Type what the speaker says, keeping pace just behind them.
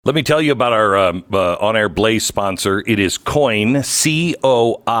Let me tell you about our on-air Blaze sponsor. It is Coin, C-O-I-G-N,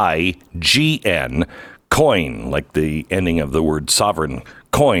 Coin, like the ending of the word sovereign,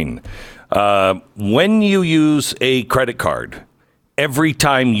 Coin. When you use a credit card, every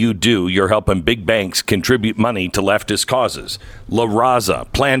time you do, you're helping big banks contribute money to leftist causes. La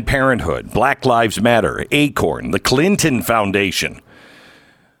Raza, Planned Parenthood, Black Lives Matter, Acorn, the Clinton Foundation.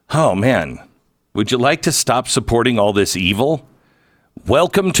 Oh, man. Would you like to stop supporting all this evil?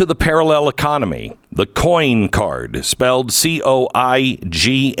 Welcome to the parallel economy. The Coin Card, spelled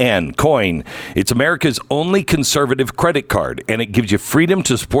C-O-I-G-N, Coin. It's America's only conservative credit card, and it gives you freedom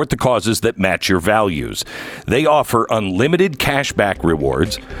to support the causes that match your values. They offer unlimited cashback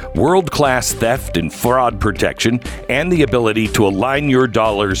rewards, world-class theft and fraud protection, and the ability to align your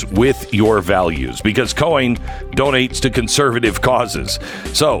dollars with your values, because Coin donates to conservative causes.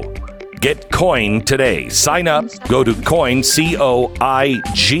 So, get Coin today. Sign up. Go to Coin, C-O-I-G-N,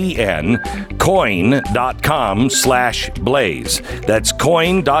 coin.com/blaze. That's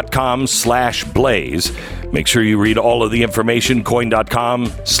coin.com/blaze. Make sure you read all of the information,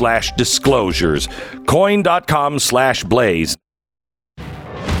 coin.com/disclosures, coin.com/blaze.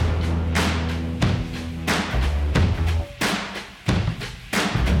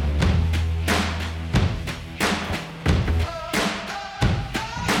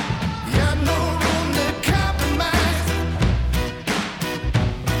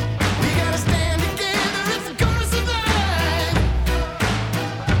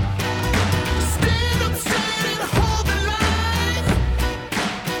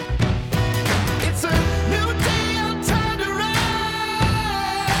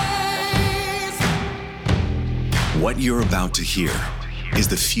 What you're about to hear is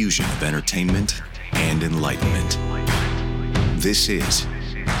the fusion of entertainment and enlightenment. This is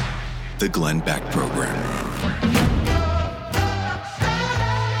the Glenn Beck Program.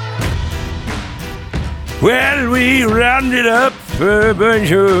 Well, we rounded up a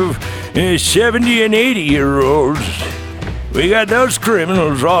bunch of 70 and 80-year-olds. We got those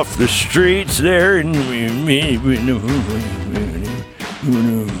criminals off the streets there in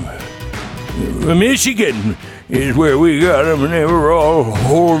Michigan. Is where we got them, and they were all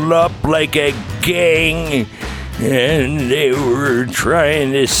holed up like a gang, and they were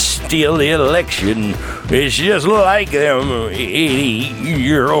trying to steal the election. It's just like them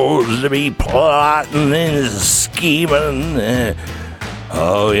 80-year-olds to be plotting and scheming.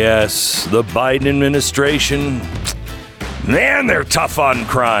 Oh, yes, the Biden administration. Man, they're tough on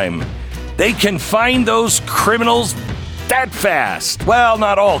crime. They can find those criminals that fast. Well,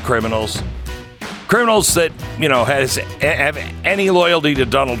 not all criminals. Criminals that, have any loyalty to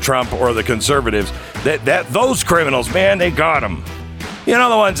Donald Trump or the conservatives, those criminals, man, they got them. The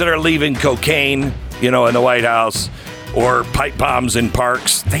ones that are leaving cocaine, in the White House or pipe bombs in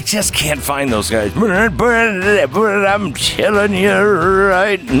parks. They just can't find those guys. But I'm telling you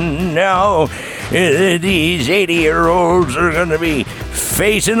right now, these 80-year-olds are going to be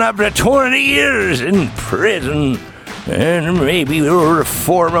facing up to 20 years in prison. And maybe we'll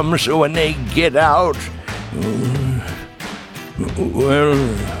reform them so when they get out,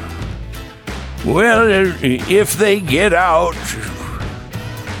 well, if they get out,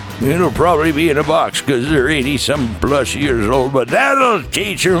 it'll probably be in a box because they're 80-some plus years old, but that'll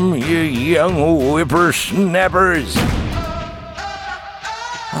teach them, you young whippersnappers.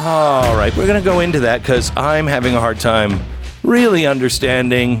 All right, we're going to go into that because I'm having a hard time really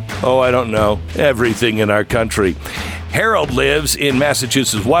understanding, everything in our country. Harold lives in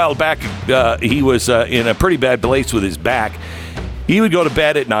Massachusetts. A while back, he was in a pretty bad place with his back. He would go to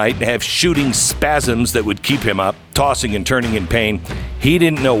bed at night and have shooting spasms that would keep him up, tossing and turning in pain. He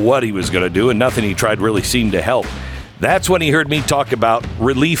didn't know what he was going to do, and nothing he tried really seemed to help. That's when he heard me talk about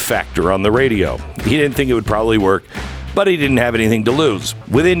Relief Factor on the radio. He didn't think it would probably work, but he didn't have anything to lose.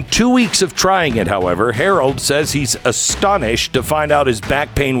 Within 2 weeks of trying it, however, Harold says he's astonished to find out his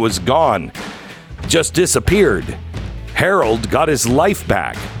back pain was gone. Just disappeared. Harold got his life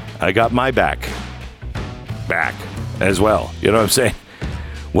back. I got my back as well. You know what I'm saying?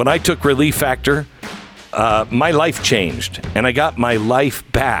 When I took Relief Factor, my life changed, and I got my life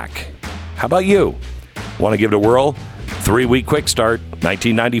back. How about you? Want to give it a whirl? 3-week quick start,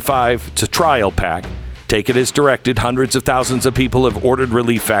 $19.95. It's a trial pack. Take it as directed. Hundreds of thousands of people have ordered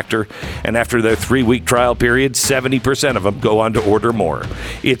Relief Factor, and after their 3-week trial period, 70% of them go on to order more.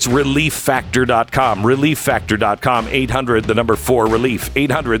 It's ReliefFactor.com. ReliefFactor.com. 800-4-RELIEF.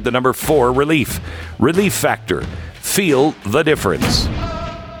 800-4-RELIEF. Relief Factor. Feel the difference.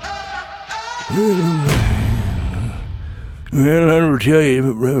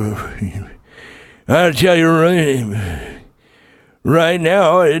 Well, I'll tell you right. right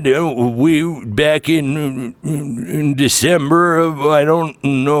now, we back in December of, I don't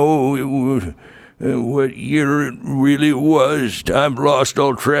know what year it really was. I've lost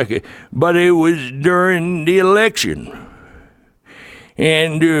all track. But it was during the election.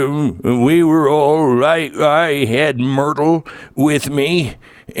 And we were all, I had Myrtle with me.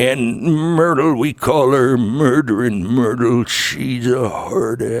 And Myrtle, we call her Murdering Myrtle. She's a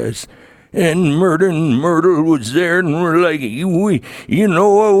hard ass. And Myrtle was there, and we're like, you know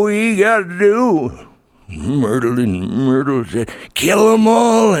what we got to do? Myrtle said, kill them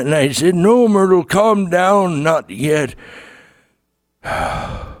all. And I said, no, Myrtle, calm down, not yet.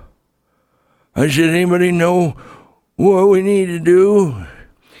 I said, anybody know what we need to do?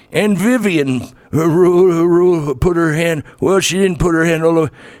 And Vivian put her hand, well, she didn't put her hand all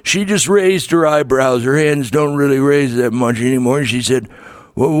over, she just raised her eyebrows. Her hands don't really raise that much anymore. And she said,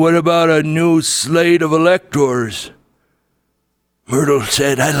 well, what about a new slate of electors? Myrtle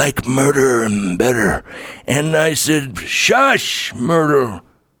said, I like murder better. And I said, shush, Myrtle.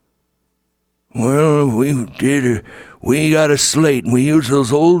 Well, we got a slate, and we used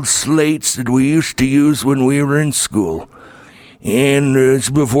those old slates that we used to use when we were in school. And it's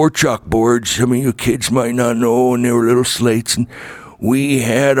before chalkboards. Some of you kids might not know when they were little slates. And we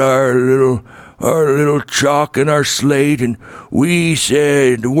had our little chalk and our slate, and we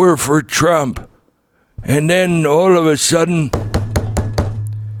said, we're for Trump. And then all of a sudden,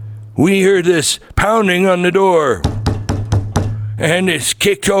 we hear this pounding on the door. And it's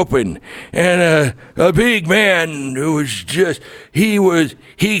kicked open. And a big man who was just, he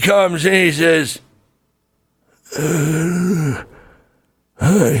comes and he says,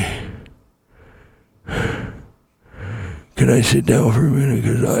 hi. Can I sit down for a minute?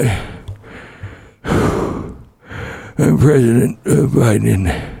 Because I'm President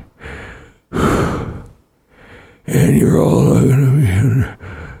Biden. And you're all going to be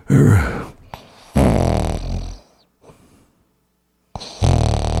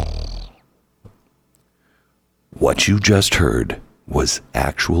What you just heard was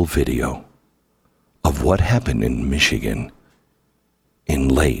actual video of what happened in Michigan in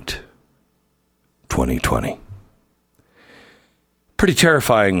late 2020. Pretty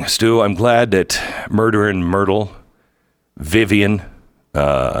terrifying, Stu. I'm glad that Murdering Myrtle, Vivian,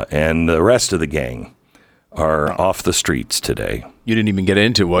 and the rest of the gang are off the streets today. You didn't even get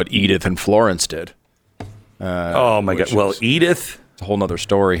into what Edith and Florence did. Oh, my God. Well, Edith. It's a whole nother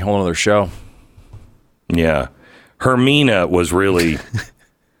story, whole nother show. Yeah. Hermina was really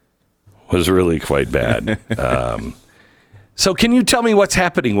quite bad. So can you tell me what's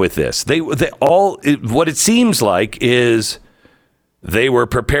happening with this? What it seems like is they were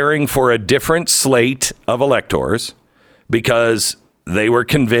preparing for a different slate of electors because they were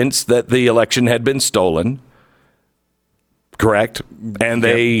convinced that the election had been stolen. Correct? And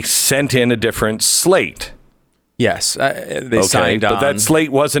they sent in a different slate. Yes. They signed on. But that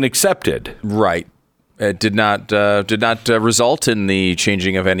slate wasn't accepted. Right. It did not result in the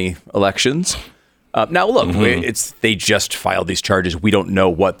changing of any elections. Now, look, they just filed these charges. We don't know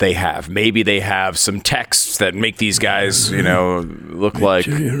what they have. Maybe they have some texts that make these guys, look like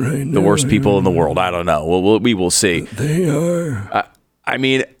the worst people in the world. I don't know. We will see. They are. I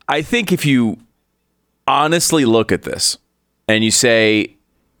mean, I think if you honestly look at this and you say,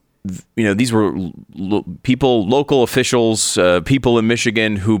 these were people, local officials, people in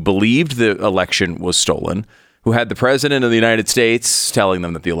Michigan who believed the election was stolen, who had the president of the United States telling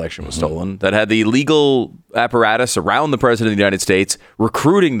them that the election was stolen, that had the legal apparatus around the president of the United States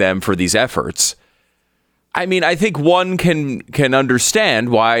recruiting them for these efforts. I mean, I think one can understand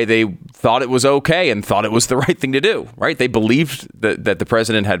why they thought it was okay and thought it was the right thing to do, right? They believed that the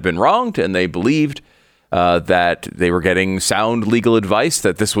president had been wronged, and they believed that they were getting sound legal advice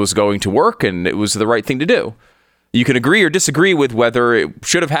that this was going to work and it was the right thing to do. You can agree or disagree with whether it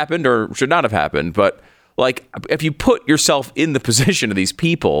should have happened or should not have happened, but like, if you put yourself in the position of these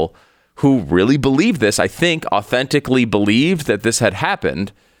people who really believed this, I think authentically believed that this had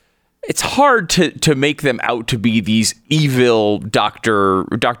happened, it's hard to make them out to be these evil Dr.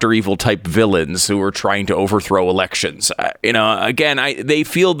 Evil type villains who are trying to overthrow elections. They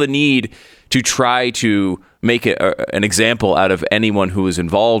feel the need to try to make an example out of anyone who was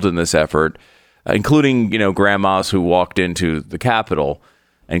involved in this effort, including, grandmas who walked into the Capitol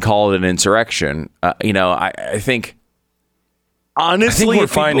and call it an insurrection. I think, honestly,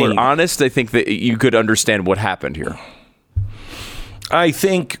 if people are honest, I think that you could understand what happened here. I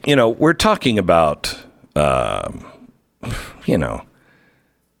think, we're talking about,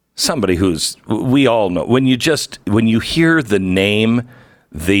 somebody who's, we all know, when you hear the name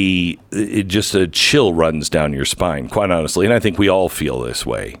just a chill runs down your spine, quite honestly. And I think we all feel this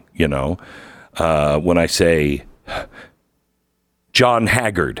way, when I say John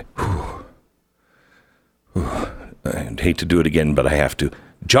Haggard. I hate to do it again, but I have to.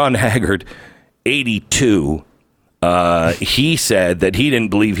 John Haggard, 82, he said that he didn't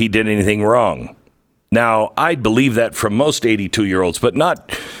believe he did anything wrong. Now, I'd believe that from most 82-year-olds, but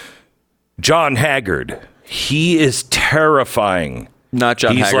not John Haggard. He is terrifying. Not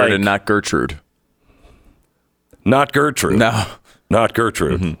John Haggard and not Gertrude. Not Gertrude. No. Not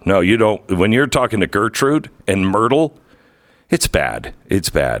Gertrude. Mm-hmm. No, you don't. When you're talking to Gertrude and Myrtle, it's bad. It's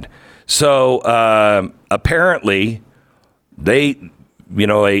bad. So apparently they,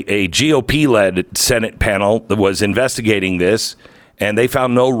 a GOP-led Senate panel was investigating this, and they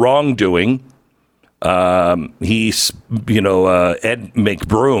found no wrongdoing. Ed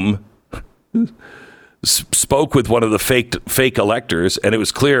McBroom spoke with one of the fake electors, and it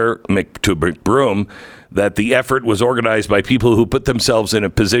was clear to McBroom that the effort was organized by people who put themselves in a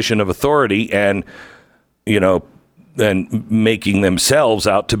position of authority and, and making themselves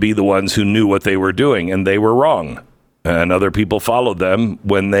out to be the ones who knew what they were doing, and they were wrong. And other people followed them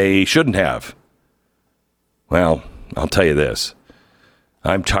when they shouldn't have. Well, I'll tell you this.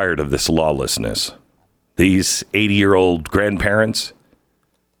 I'm tired of this lawlessness. These 80-year-old grandparents,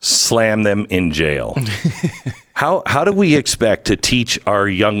 slam them in jail. How do we expect to teach our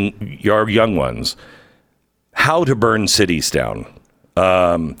young ones how to burn cities down?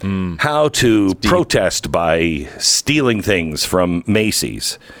 How to protest by stealing things from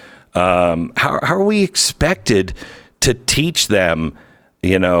Macy's? How are we expected to teach them,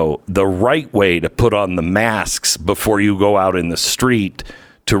 the right way to put on the masks before you go out in the street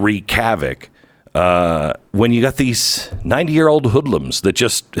to wreak havoc? When you got these 90-year-old hoodlums that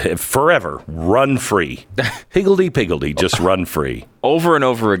just have forever run free. Higgledy-piggledy, just run free. Over and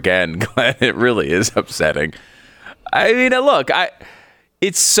over again, Glenn, it really is upsetting. I mean, look,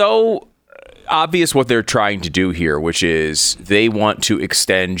 it's so obvious what they're trying to do here, which is they want to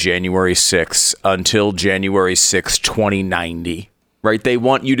extend January 6th until January 6th, 2090, right? They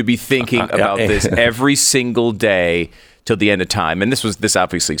want you to be thinking about this every single day till the end of time. And this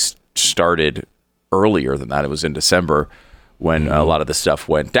obviously started earlier than that. It was in December when a lot of this stuff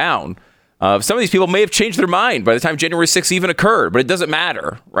went down. Some of these people may have changed their mind by the time January 6th even occurred, but it doesn't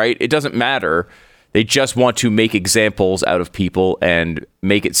matter, right? It doesn't matter. They just want to make examples out of people and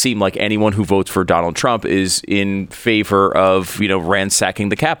make it seem like anyone who votes for Donald Trump is in favor of, ransacking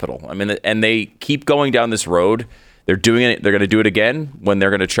the Capitol. I mean, and they keep going down this road. They're doing it. They're going to do it again when they're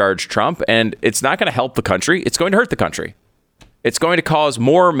going to charge Trump. And it's not going to help the country. It's going to hurt the country. It's going to cause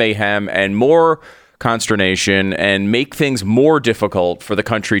more mayhem and more consternation and make things more difficult for the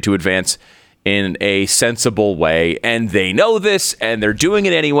country to advance in a sensible way. And they know this, and they're doing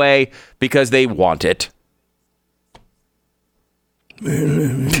it anyway because they want it. Not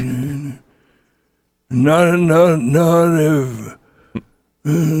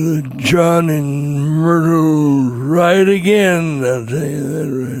if John and Myrtle right again. I'll tell you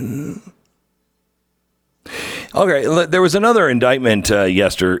that right now. Okay, there was another indictment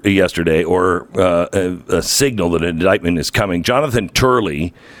yesterday, or a signal that an indictment is coming. Jonathan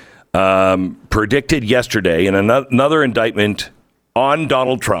Turley predicted yesterday in another indictment on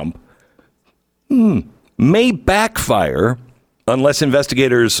Donald Trump may backfire unless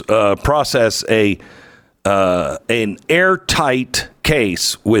investigators process an airtight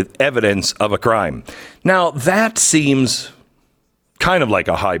case with evidence of a crime. Now, that seems kind of like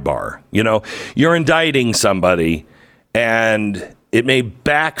a high bar. You're indicting somebody and it may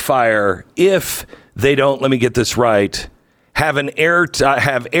backfire if they don't, let me get this right, have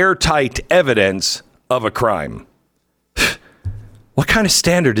airtight evidence of a crime. What kind of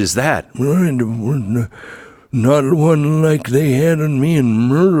standard is that? Not one like they had on me and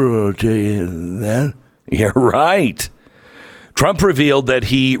Myrtle, I'll tell you that. Yeah, right. Trump revealed that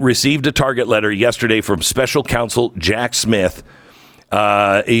he received a target letter yesterday from special counsel Jack Smith.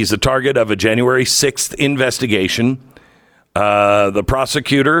 He's a target of a January 6th investigation. The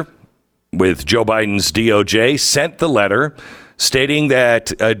prosecutor with Joe Biden's DOJ sent the letter stating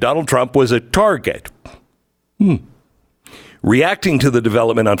that Donald Trump was a target. Reacting to the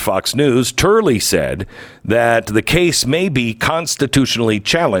development on Fox News, Turley said that the case may be constitutionally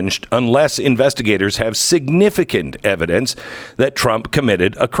challenged unless investigators have significant evidence that Trump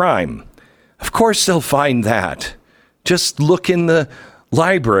committed a crime. Of course they'll find that. Just look in the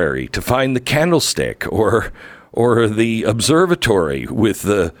library to find the candlestick or the observatory with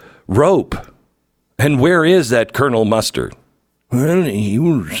the rope. And where is that Colonel Mustard? Well, he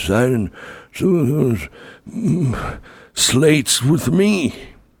was signing some of those slates with me.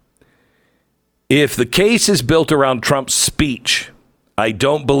 If the case is built around Trump's speech, I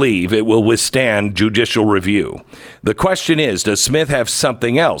don't believe it will withstand judicial review. The question is, does Smith have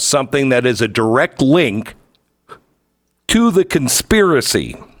something else, something that is a direct link to the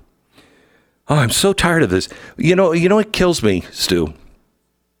conspiracy? Oh, I'm so tired of this. You know what kills me, Stu?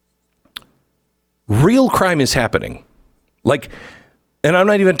 Real crime is happening. Like, and I'm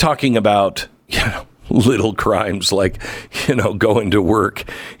not even talking about, little crimes like, going to work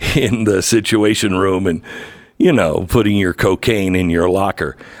in the Situation Room and, putting your cocaine in your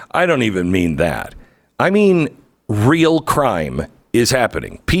locker. I don't even mean that. I mean, real crime is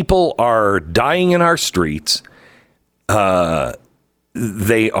happening. People are dying in our streets. They're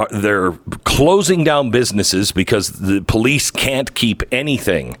closing down businesses because the police can't keep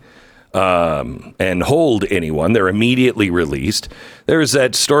anything and hold anyone. They're immediately released. There's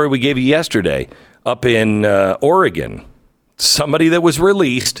that story we gave you yesterday up in Oregon. Somebody that was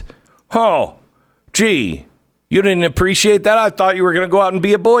released. Oh, gee, you didn't appreciate that? I thought you were going to go out and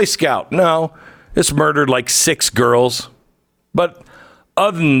be a Boy Scout. No, this murdered like 6 girls. But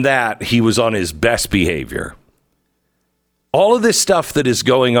other than that, he was on his best behavior. All of this stuff that is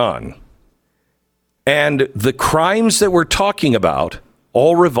going on and the crimes that we're talking about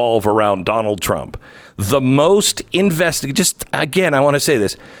all revolve around Donald Trump. The most just again, I want to say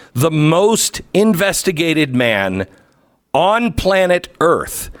this, the most investigated man on planet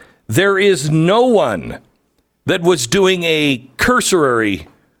Earth. There is no one that was doing a cursory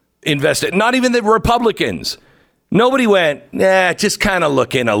investigation, not even the Republicans. Nobody went, just kind of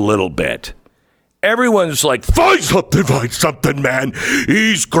look in a little bit. Everyone's like, find something, man.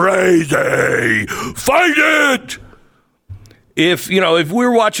 He's crazy. Find it. If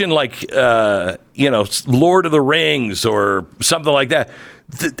we're watching like, Lord of the Rings or something like that,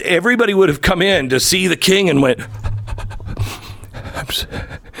 everybody would have come in to see the king and went,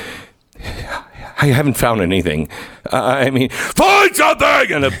 I haven't found anything. Find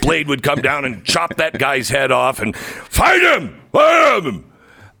something. And a blade would come down and chop that guy's head off and find him. Find him.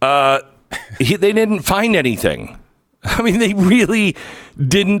 They didn't find anything. They really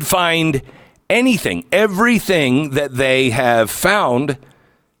didn't find anything. Everything that they have found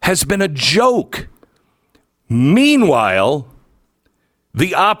has been a joke. Meanwhile,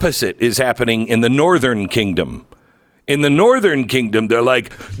 the opposite is happening in the Northern Kingdom. In the Northern Kingdom, they're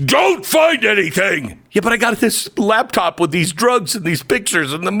like, don't find anything. Yeah, but I got this laptop with these drugs and these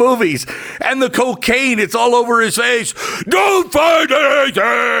pictures and the movies and the cocaine. It's all over his face. Don't find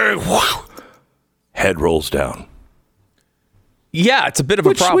anything. Head rolls down. Yeah, it's a bit of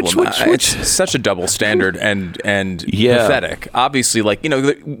a problem. It's such a double standard and pathetic. Obviously,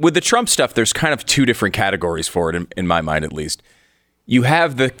 with the Trump stuff, there's kind of 2 different categories for it, in my mind at least. You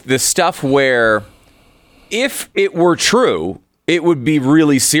have the stuff where, if it were true, it would be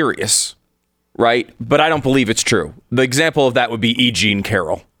really serious, right? But I don't believe it's true. The example of that would be E. Jean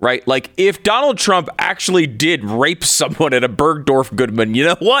Carroll, right? Like, if Donald Trump actually did rape someone at a Bergdorf Goodman, you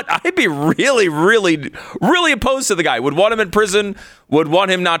know what? I'd be really, really, really opposed to the guy. Would want him in prison, would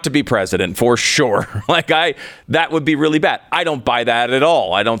want him not to be president, for sure. That would be really bad. I don't buy that at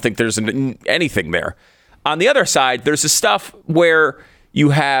all. I don't think there's anything there. On the other side, there's the stuff where you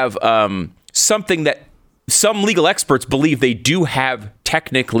have something that some legal experts believe they do have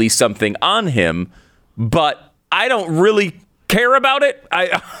technically something on him, but I don't really care about it.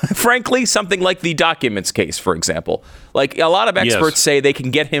 Frankly, something like the documents case, for example. Like, a lot of experts say they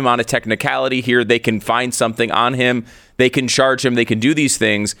can get him on a technicality here. They can find something on him. They can charge him. They can do these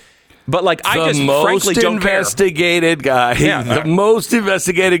things. But I just frankly don't care. The most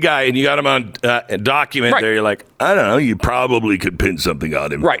investigated guy, and you got him on a document there. You're like, I don't know, you probably could pin something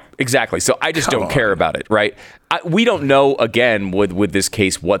on him. Right, exactly. So I just don't care about it, right? We don't know, again, with this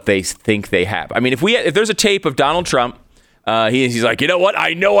case, what they think they have. If there's a tape of Donald Trump, he's like, you know what?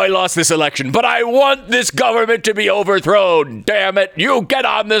 I know I lost this election, but I want this government to be overthrown. Damn it. You get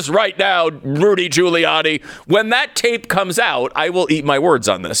on this right now, Rudy Giuliani. When that tape comes out, I will eat my words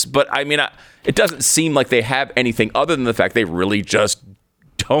on this. But it doesn't seem like they have anything other than the fact they really just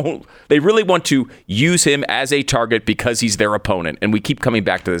don't. They really want to use him as a target because he's their opponent. And we keep coming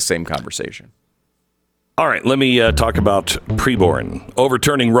back to the same conversation. All right, let me talk about preborn.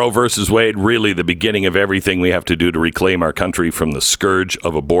 Overturning Roe versus Wade, really the beginning of everything we have to do to reclaim our country from the scourge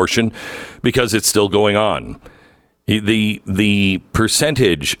of abortion, because it's still going on. The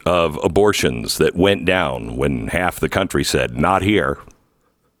percentage of abortions that went down when half the country said, not here.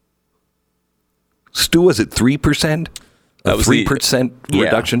 Stu, was it 3%? That was 3%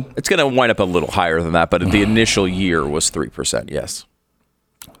 reduction? It's going to wind up a little higher than that, but the initial year was 3%, yes.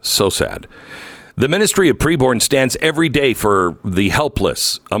 So sad. The Ministry of Preborn stands every day for the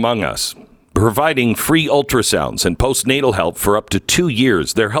helpless among us, providing free ultrasounds and postnatal help for up to 2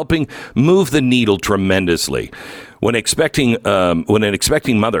 years. They're helping move the needle tremendously. When an expecting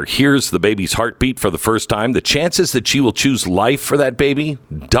mother hears the baby's heartbeat for the first time, the chances that she will choose life for that baby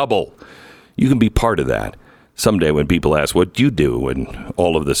double. You can be part of that. Someday when people ask, what do you do when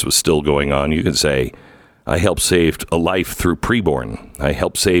all of this was still going on, you can say, I helped save a life through Preborn. I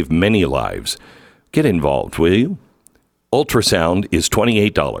helped save many lives. Get involved, will you? Ultrasound is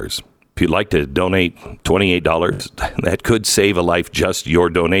 $28. If you'd like to donate $28, that could save a life, just your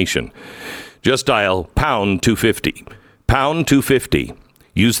donation. Just dial pound 250. Pound 250.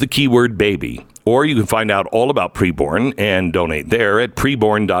 Use the keyword baby. Or you can find out all about Preborn and donate there at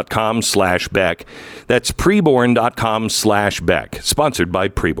preborn.com/Beck. That's preborn.com/Beck. Sponsored by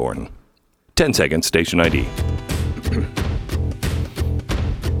Preborn. 10 seconds, station ID.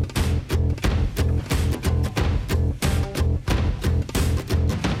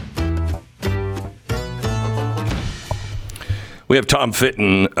 We have Tom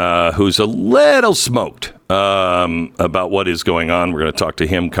Fitton, who's a little smoked about what is going on. We're going to talk to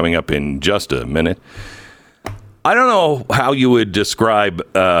him coming up in just a minute. I don't know how you would describe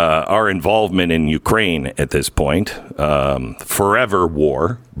our involvement in Ukraine at this point. Forever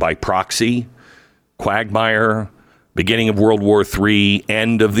war by proxy, quagmire, beginning of World War III,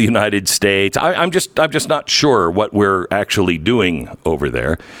 end of the United States. I'm just not sure what we're actually doing over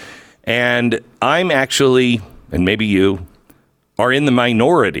there. And I'm actually, and maybe you, are in the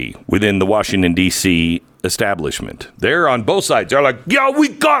minority within the Washington, D.C. establishment. They're on both sides. They're like, yeah, we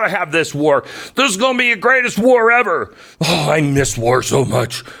got to have this war. This is going to be the greatest war ever. Oh, I miss war so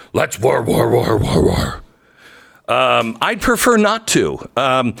much. Let's war. I'd prefer not to,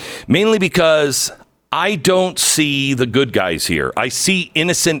 mainly because I don't see the good guys here. I see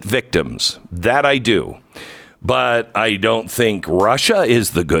innocent victims. That I do. But I don't think Russia is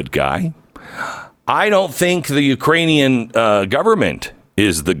the good guy. I don't think the Ukrainian government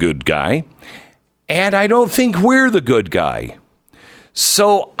is the good guy, and I don't think we're the good guy.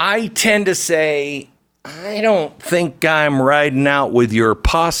 So I tend to say, I don't think I'm riding out with your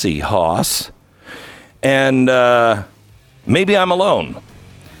posse, Hoss, and maybe I'm alone.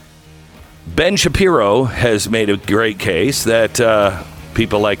 Ben Shapiro has made a great case that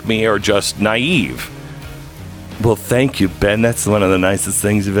people like me are just naive. Well, thank you, Ben. That's one of the nicest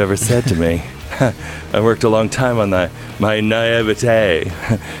things you've ever said to me. I worked a long time on that. My naivete.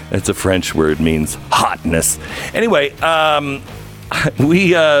 That's a French word, means hotness. Anyway,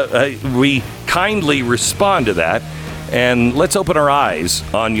 we kindly respond to that, and let's open our eyes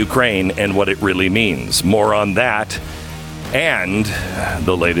on Ukraine and what it really means. More on that and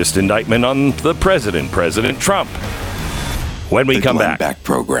the latest indictment on the president, President Trump, when we come back. The Glenn Beck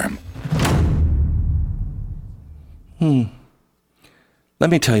Program. Let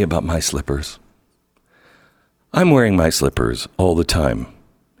me tell you about my slippers. I'm wearing my slippers all the time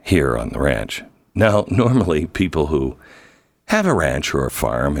here on the ranch. Now, normally people who have a ranch or a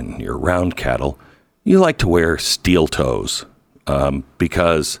farm and you're around cattle, you like to wear steel toes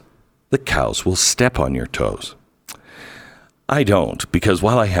because the cows will step on your toes. I don't, because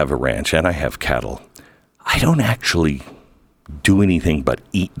while I have a ranch and I have cattle, I don't actually do anything but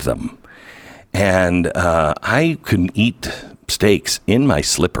eat them. And I can eat steaks in my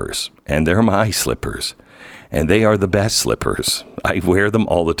slippers, and they're my slippers. And they are the best slippers. I wear them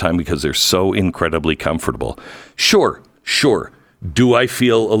all the time because they're so incredibly comfortable. Sure. Do I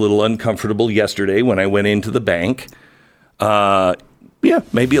feel a little uncomfortable yesterday when I went into the bank? Yeah,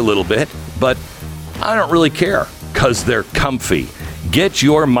 maybe a little bit, but I don't really care because they're comfy. Get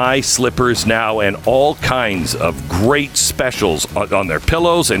your My Slippers now and all kinds of great specials on their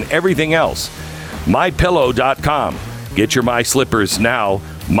pillows and everything else. MyPillow.com. Get your My Slippers now.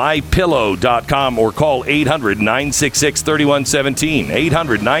 MyPillow.com or call 800-966-3117.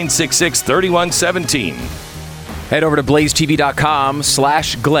 800-966-3117. Head over to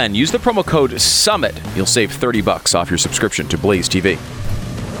blazetv.com/Glenn. Use the promo code SUMMIT. You'll save $30 off your subscription to Blaze TV.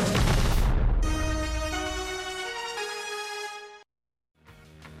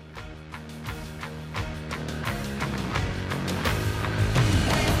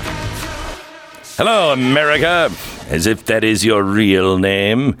 Hello, America, as if that is your real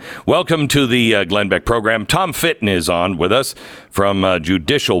name. Welcome to the Glenn Beck program. Tom Fitton is on with us from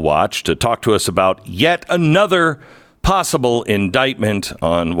Judicial Watch to talk to us about yet another possible indictment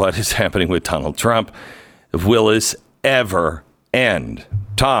on what is happening with Donald Trump. Will this ever end?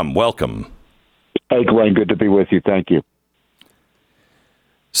 Tom, welcome. Hey, Glenn, good to be with you. Thank you.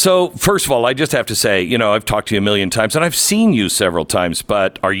 So, first of all, I just have to say, I've talked to you a million times and I've seen you several times,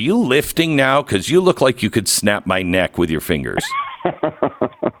 but are you lifting now? Because you look like you could snap my neck with your fingers.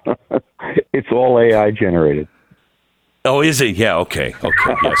 It's all AI generated. Oh, is it? Yeah, okay.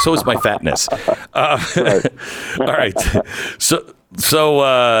 Yeah, so is my fatness. Right. All right. So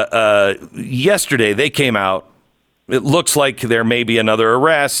yesterday they came out. It looks like there may be another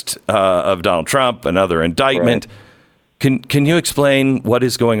arrest of Donald Trump, another indictment. Right. Can you explain what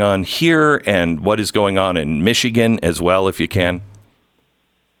is going on here and what is going on in Michigan as well, if you can?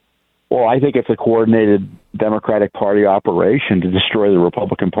 Well, I think it's a coordinated Democratic Party operation to destroy the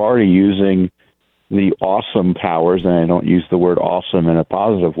Republican Party using the awesome powers, and I don't use the word awesome in a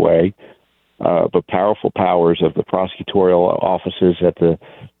positive way, but powerful powers of the prosecutorial offices at the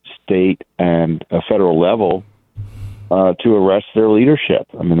state and federal level to arrest their leadership.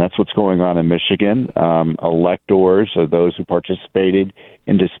 I mean, that's what's going on in Michigan. Electors, or those who participated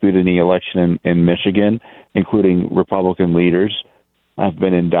in disputing the election in Michigan, including Republican leaders, have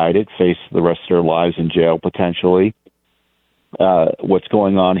been indicted, face the rest of their lives in jail potentially. What's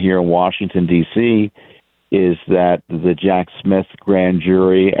going on here in Washington, D.C., is that the Jack Smith grand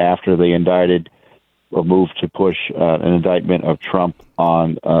jury, after they indicted or moved to push an indictment of Trump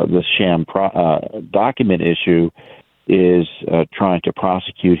on the sham document issue, is trying to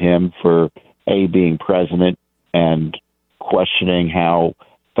prosecute him for, A, being president and questioning how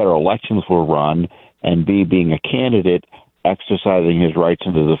federal elections were run, and B, being a candidate, exercising his rights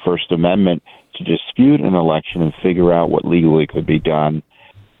under the First Amendment to dispute an election and figure out what legally could be done.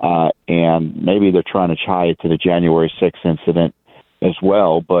 And maybe they're trying to tie it to the January 6th incident as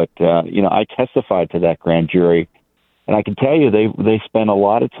well. But, I testified to that grand jury, and I can tell you they spent a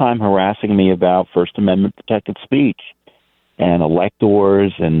lot of time harassing me about First Amendment protected speech and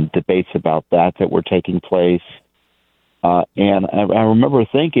electors and debates about that were taking place. And I remember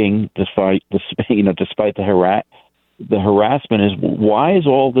thinking, despite the harassment, is why is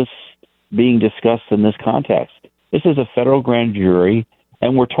all this being discussed in this context? This is a federal grand jury,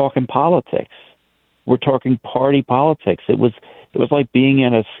 and we're talking politics. We're talking party politics. It was like being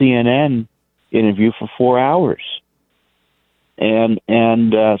in a CNN interview for 4 hours. And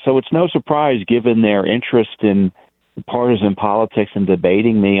so it's no surprise, given their interest in partisan politics and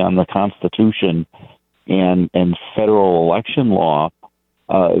debating me on the Constitution and federal election law,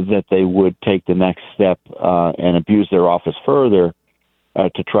 that they would take the next step and abuse their office further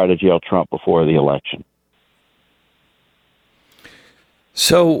to try to jail Trump before the election.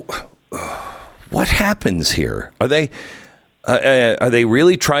 So, what happens here? Are they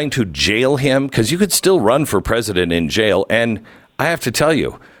really trying to jail him? Because you could still run for president in jail. And I have to tell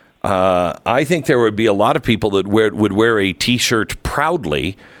you, I think there would be a lot of people that would wear a T-shirt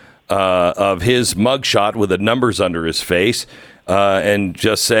proudly of his mugshot with the numbers under his face and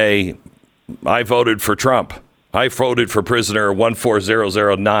just say, I voted for Trump. I voted for prisoner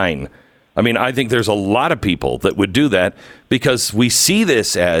 14009. I mean, I think there's a lot of people that would do that because we see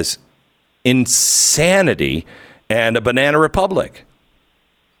this as insanity and a banana republic.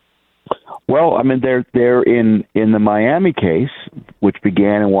 Well, I mean, they're in the Miami case, which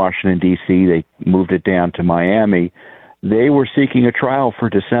began in Washington, D.C. They moved it down to Miami. They were seeking a trial for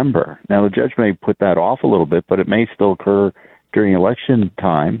December. Now, the judge may put that off a little bit, but it may still occur during election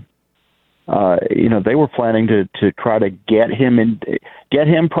time. They were planning to try to get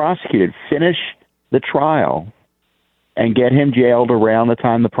him prosecuted, finish the trial, and get him jailed around the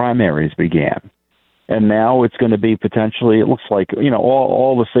time the primaries began. And now it's going to be potentially, it looks like,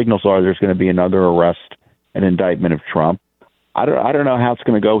 all the signals are there's going to be another arrest and indictment of Trump. I don't know how it's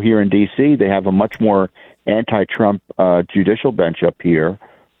going to go here in D.C. They have a much more anti-Trump judicial bench up here.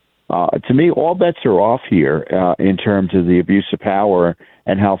 To me, all bets are off here in terms of the abuse of power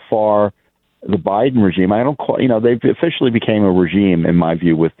and how far the Biden regime, they've officially became a regime, in my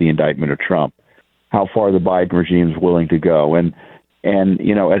view, with the indictment of Trump, how far the Biden regime is willing to go. And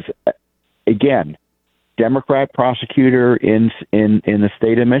as again, Democrat prosecutor in the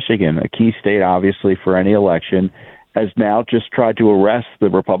state of Michigan, a key state, obviously, for any election, has now just tried to arrest the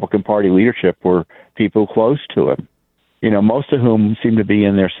Republican Party leadership or people close to him, most of whom seem to be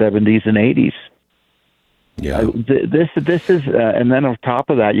in their 70s and 80s. Yeah. This is, and then on top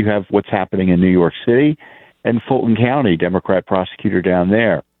of that, you have what's happening in New York City and Fulton County, Democrat prosecutor down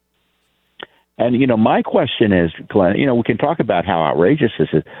there. And, my question is, Glenn, we can talk about how outrageous this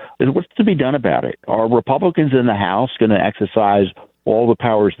is what's to be done about it? Are Republicans in the House going to exercise all the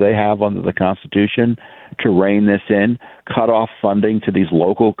powers they have under the Constitution to rein this in, cut off funding to these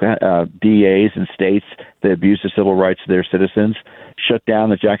local DAs and states that abuse the civil rights of their citizens, shut down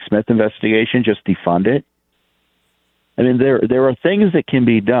the Jack Smith investigation, just defund it? I mean, there are things that can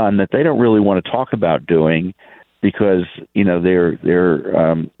be done that they don't really want to talk about doing because, their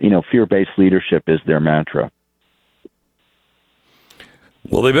fear-based leadership is their mantra.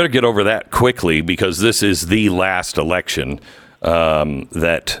 Well, they better get over that quickly because this is the last election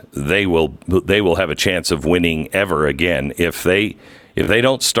that they will have a chance of winning ever again if they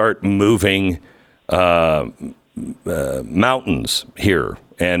don't start moving mountains here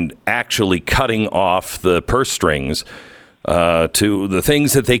and actually cutting off the purse strings to the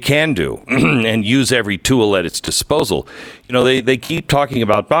things that they can do and use every tool at its disposal. They keep talking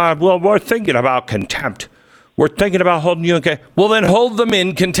about, well, we're thinking about contempt. We're thinking about holding you in contempt. Well, then hold them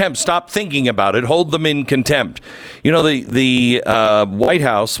in contempt. Stop thinking about it. Hold them in contempt. The White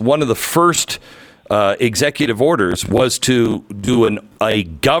House, one of the first executive orders was to do a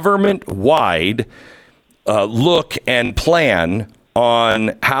government-wide look and plan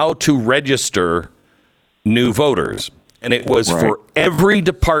on how to register new voters. And it was for every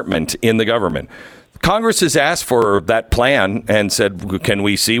department in the government. Congress has asked for that plan and said, can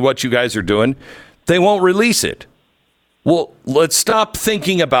we see what you guys are doing? They won't release it. Well, let's stop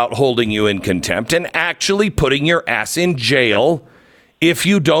thinking about holding you in contempt and actually putting your ass in jail if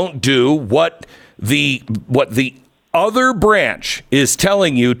you don't do what the other branch is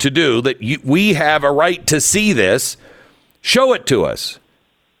telling you to do, that we have a right to see this. Show it to us.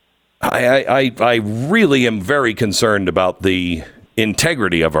 I really am very concerned about the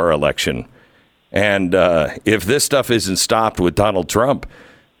integrity of our election. And if this stuff isn't stopped with Donald Trump,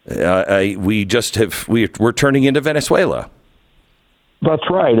 we're turning into Venezuela. That's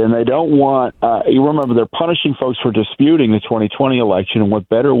right. And they don't want, you remember, they're punishing folks for disputing the 2020 election. And what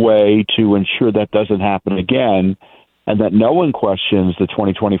better way to ensure that doesn't happen again and that no one questions the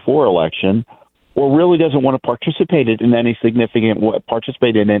 2024 election or really doesn't want to participate in any significant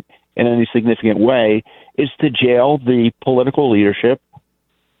way is to jail the political leadership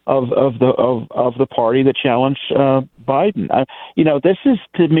of the party that challenged Biden. This is,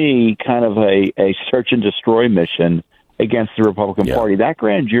 to me, kind of a search and destroy mission against the Republican Party. That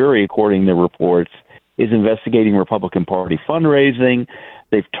grand jury, according to reports, is investigating Republican Party fundraising.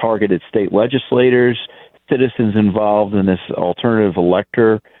 They've targeted state legislators, citizens involved in this alternative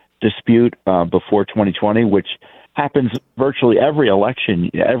elector dispute before 2020, which happens virtually every election,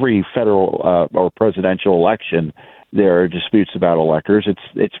 every federal or presidential election. There are disputes about electors.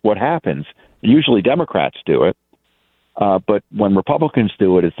 It's what happens. Usually Democrats do it. But when Republicans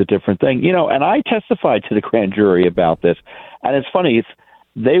do it, it's a different thing. And I testified to the grand jury about this. And it's funny,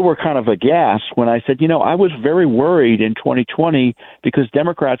 they were kind of aghast when I said, I was very worried in 2020 because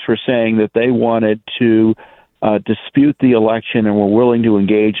Democrats were saying that they wanted to dispute the election and were willing to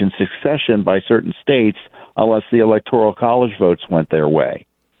engage in secession by certain states unless the Electoral College votes went their way.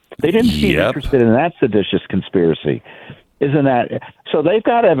 They didn't seem interested in that seditious conspiracy. Isn't that so? They've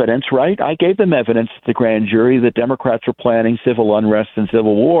got evidence, right? I gave them evidence to the grand jury that Democrats were planning civil unrest and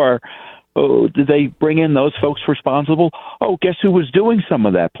civil war. Oh, did they bring in those folks responsible? Oh, guess who was doing some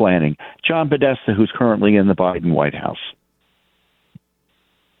of that planning? John Podesta, who's currently in the Biden White House.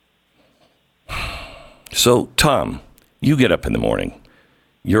 So, Tom, you get up in the morning.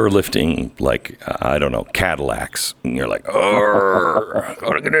 You're lifting, Cadillacs. And you're like, oh,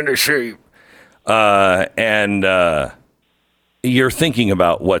 gotta get into shape. And you're thinking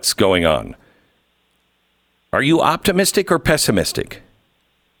about what's going on. Are you optimistic or pessimistic?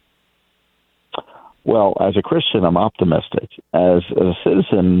 Well, as a Christian, I'm optimistic. As a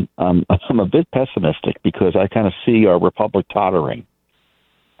citizen, I'm a bit pessimistic because I kind of see our republic tottering.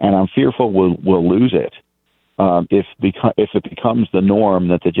 And I'm fearful we'll lose it. If it becomes the norm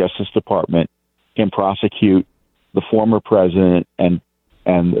that the Justice Department can prosecute the former president and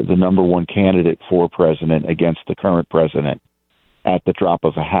the number one candidate for president against the current president at the drop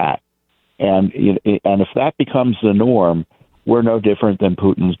of a hat, and if that becomes the norm, we're no different than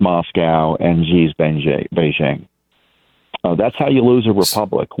Putin's Moscow and Xi's Beijing. That's how you lose a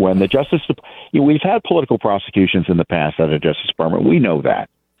republic. When the Justice, we've had political prosecutions in the past out of the Justice Department. We know that,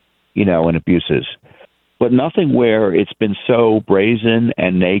 and abuses. But nothing where it's been so brazen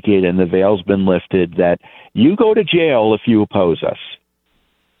and naked and the veil's been lifted that you go to jail if you oppose us.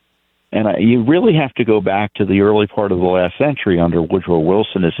 And you really have to go back to the early part of the last century under Woodrow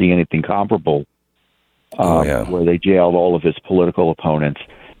Wilson to see anything comparable, where they jailed all of his political opponents.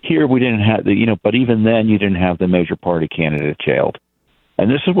 Here we didn't have but even then you didn't have the major party candidate jailed.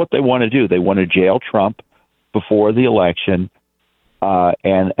 And this is what they want to do. They want to jail Trump before the election.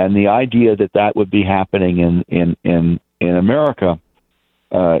 And the idea that would be happening in America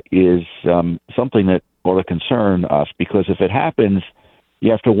is something that ought to concern us, because if it happens, you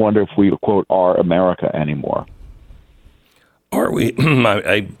have to wonder if we, quote, are America anymore. Are we?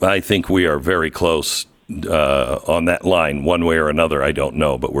 I think we are very close on that line, one way or another. I don't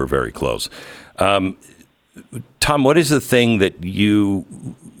know, but we're very close. Tom, what is the thing that you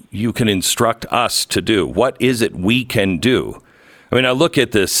can instruct us to do? What is it we can do? I mean, I look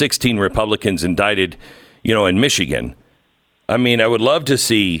at the 16 Republicans indicted, in Michigan. I mean, I would love to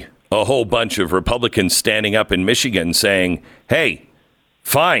see a whole bunch of Republicans standing up in Michigan saying, hey,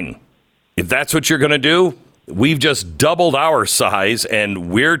 fine, if that's what you're going to do, we've just doubled our size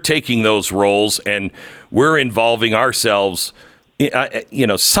and we're taking those roles and we're involving ourselves,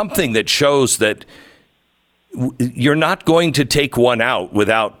 something that shows that you're not going to take one out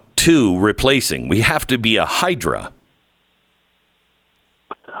without two replacing. We have to be a hydra.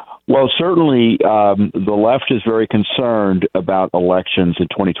 Well, certainly the left is very concerned about elections in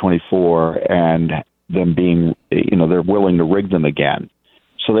 2024 and them being, they're willing to rig them again.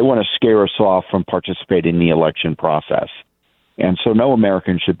 So they want to scare us off from participating in the election process. And so no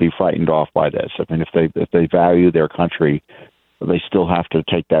American should be frightened off by this. I mean, if they value their country, they still have to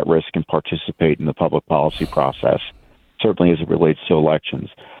take that risk and participate in the public policy process, certainly as it relates to elections.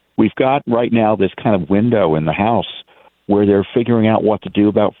 We've got right now this kind of window in the House where they're figuring out what to do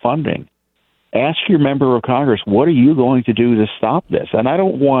about funding. Ask your member of Congress, what are you going to do to stop this? And I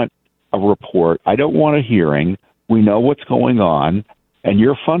don't want a report. I don't want a hearing. We know what's going on, and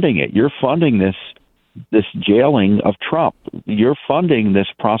you're funding it. You're funding this jailing of Trump. You're funding this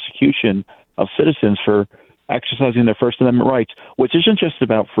prosecution of citizens for exercising their First Amendment rights, which isn't just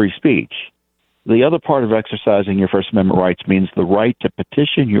about free speech. The other part of exercising your First Amendment rights means the right to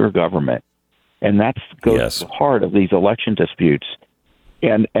petition your government. And that goes to the heart of these election disputes.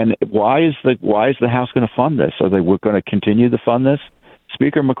 And why is the House going to fund this? Are they going to continue to fund this?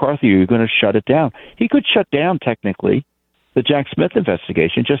 Speaker McCarthy, are you going to shut it down? He could shut down, technically, the Jack Smith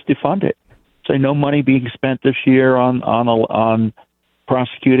investigation, just defund it. Say no money being spent this year on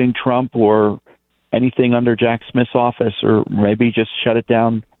prosecuting Trump or anything under Jack Smith's office, or maybe just shut it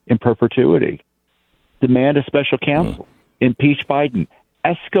down in perpetuity. Demand a special counsel. Impeach Biden.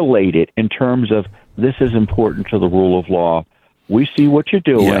 Escalate it in terms of this is important to the rule of law. We see what you're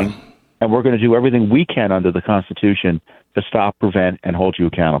doing, and we're going to do everything we can under the Constitution to stop, prevent, and hold you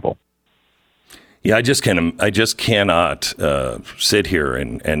accountable. Yeah, I just cannot sit here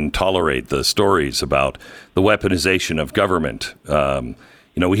and tolerate the stories about the weaponization of government.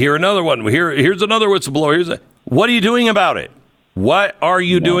 We hear another one. Here's another whistleblower. What are you doing about it? What are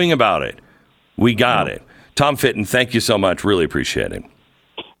you doing about it? We got it. Tom Fitton, thank you so much. Really appreciate it.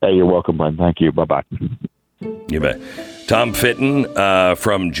 Hey, you're welcome, Glenn. Thank you. Bye-bye. You bet. Tom Fitton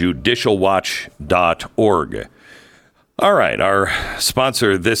from judicialwatch.org. All right. Our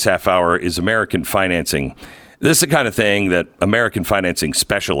sponsor this half hour is American Financing. This is the kind of thing that American Financing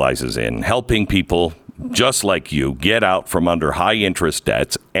specializes in, helping people just like you get out from under high interest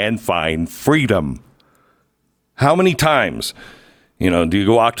debts and find freedom. How many times, do you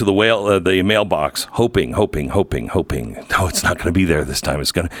go out to the mailbox hoping? No, it's not going to be there this time.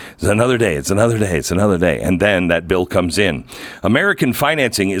 It's another day. It's another day. And then that bill comes in. American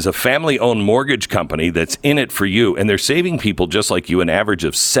Financing is a family-owned mortgage company that's in it for you, and they're saving people just like you an average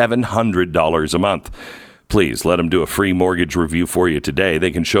of $700 a month. Please let them do a free mortgage review for you today.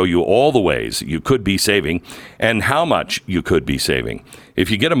 They can show you all the ways you could be saving and how much you could be saving.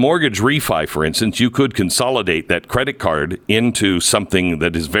 If you get a mortgage refi, for instance, you could consolidate that credit card into something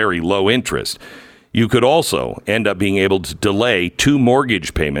that is very low interest. You could also end up being able to delay 2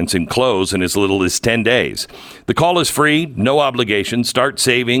 mortgage payments and close in as little as 10 days. The call is free, no obligation. Start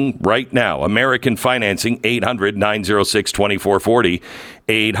saving right now. American Financing, 800-906-2440.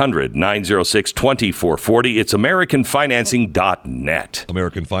 800-906-2440. It's AmericanFinancing.net.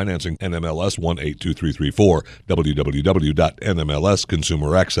 American Financing, NMLS 182334,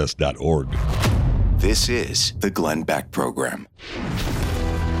 www.nmlsconsumeraccess.org. This is the Glenn Beck Program.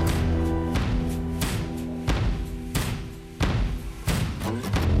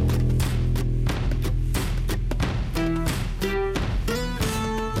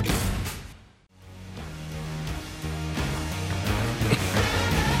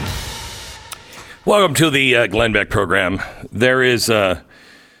 Welcome to the Glenn Beck Program. There's so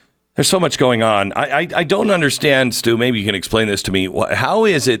much going on. I don't understand, Stu. Maybe you can explain this to me. How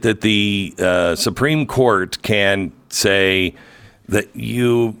is it that the Supreme Court can say that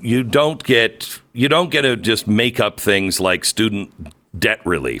you don't get to just make up things like student debt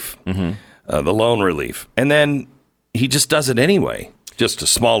relief, the loan relief, and then he just does it anyway, just a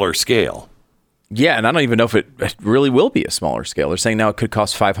smaller scale? Yeah, and I don't even know if it really will be a smaller scale. They're saying now it could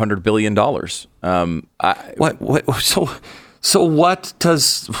cost $500 billion. So what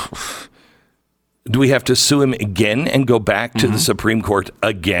does... Do we have to sue him again and go back to the Supreme Court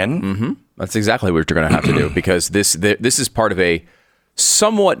again? Mm-hmm. That's exactly what you're going to have to do, because this is part of a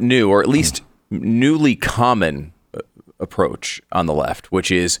somewhat new, or at least newly common approach on the left,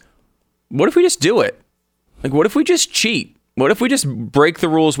 which is, what if we just do it? Like, what if we just cheat? What if we just break the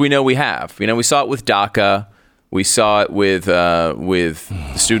rules we know we have? You know, we saw it with DACA. We saw it with the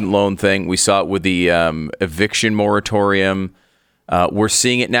student loan thing. We saw it with the eviction moratorium. We're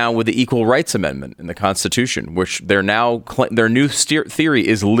seeing it now with the Equal Rights Amendment in the Constitution, which they're now their new theory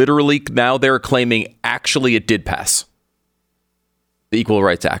is literally now they're claiming actually it did pass. The Equal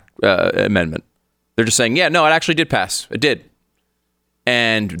Rights Act Amendment. They're just saying, yeah, no, it actually did pass. It did.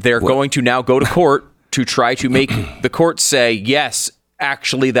 And they're going to now go to court to try to make the court say, yes,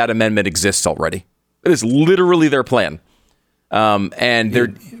 actually that amendment exists already. It is literally their plan. And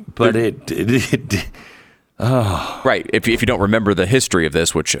they're... Right. If you don't remember the history of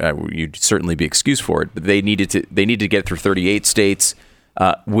this, which you'd certainly be excused for it, but they needed to get through 38 states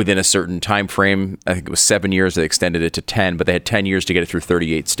within a certain time frame. I think it was 7 years. They extended it to 10, but they had 10 years to get it through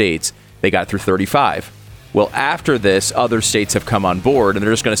 38 states. They got through 35. Well, after this, other states have come on board, and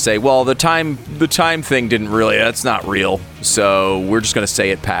they're just going to say, well, the time thing that's not real. So we're just going to say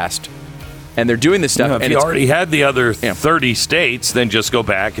it passed. And they're doing this stuff. If you already had the other 30 states, then just go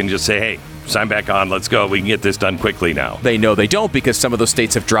back and just say, hey, sign back on. Let's go. We can get this done quickly now. They know they don't, because some of those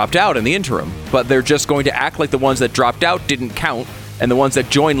states have dropped out in the interim. But they're just going to act like the ones that dropped out didn't count, and the ones that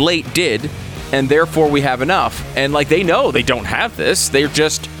joined late did, and therefore we have enough. And like, they know they don't have this. They're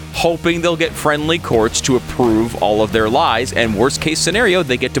just hoping they'll get friendly courts to approve all of their lies, and worst case scenario,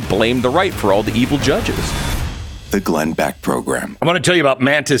 they get to blame the right for all the evil judges. The Glenn Beck Program. I want to tell you about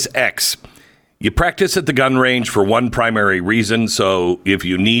Mantis X. You practice at the gun range for one primary reason, so if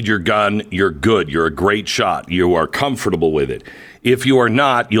you need your gun, you're good. You're a great shot. You are comfortable with it. If you are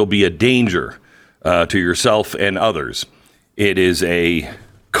not, you'll be a danger to yourself and others. It is a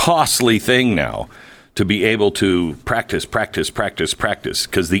costly thing now to be able to practice,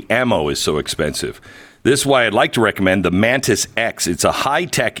 because the ammo is so expensive. This is why I'd like to recommend the Mantis X. It's a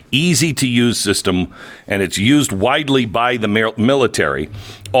high-tech, easy-to-use system, and it's used widely by the military.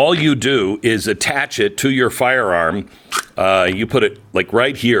 All you do is attach it to your firearm. You put it like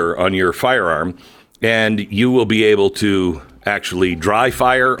right here on your firearm, and you will be able to actually dry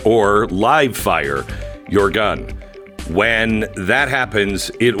fire or live fire your gun. When that happens,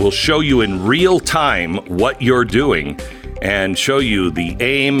 it will show you in real time what you're doing and show you the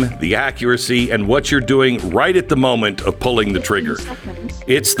aim, the accuracy, and what you're doing right at the moment of pulling the trigger.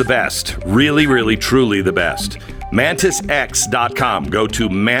 It's the best. Really, really, truly the best. MantisX.com. Go to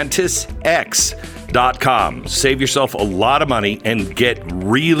MantisX.com. Save yourself a lot of money and get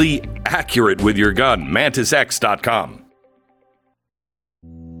really accurate with your gun. MantisX.com.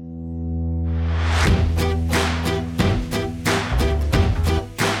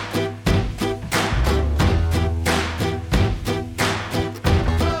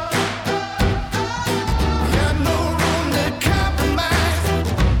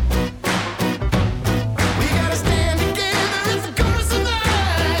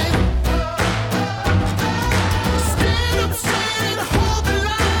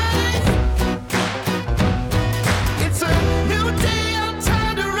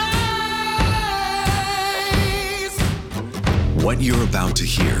 What you're about to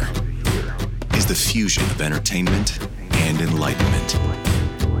hear is the fusion of entertainment and enlightenment.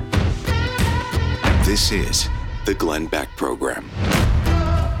 This is the Glenn Beck Program.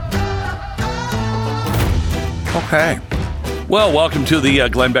 Okay. Well, welcome to the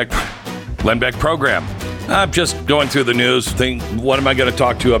Glenn Beck Program. I'm just going through the news, what am I going to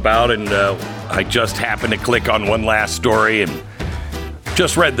talk to you about? And I just happened to click on one last story and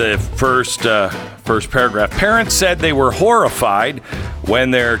just read the first paragraph. Parents said they were horrified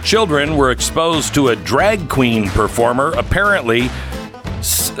when their children were exposed to a drag queen performer apparently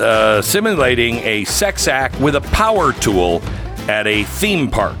simulating a sex act with a power tool at a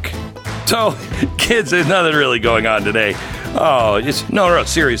theme park. So, kids, there's nothing really going on today. Oh, no,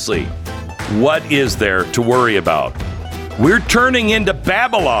 seriously. What is there to worry about? We're turning into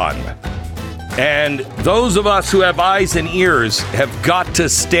Babylon. And those of us who have eyes and ears have got to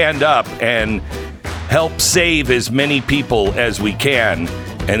stand up and help save as many people as we can.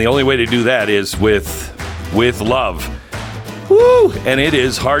 And the only way to do that is with love. Woo! And it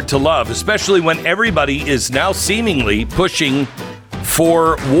is hard to love, especially when everybody is now seemingly pushing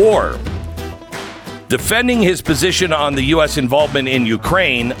for war. Defending his position on the U.S. involvement in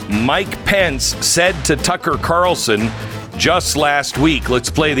Ukraine, Mike Pence said to Tucker Carlson just last week. Let's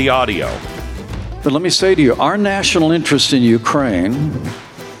play the audio. But let me say to you, our national interest in Ukraine,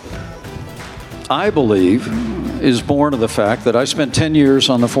 I believe, is born of the fact that I spent 10 years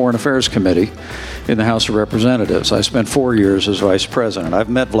on the Foreign Affairs Committee in the House of Representatives. I spent 4 years as vice president. I've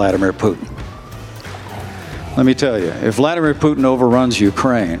met Vladimir Putin. Let me tell you, if Vladimir Putin overruns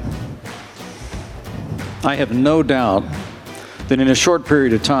Ukraine, I have no doubt that in a short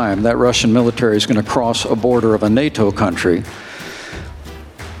period of time, that Russian military is going to cross a border of a NATO country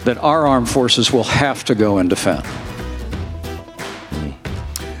that our armed forces will have to go and defend.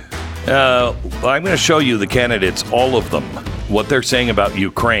 I'm going to show you the candidates, all of them, what they're saying about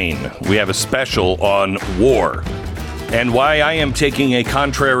Ukraine. We have a special on war and why I am taking a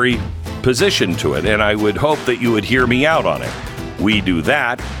contrary position to it, and I would hope that you would hear me out on it. We do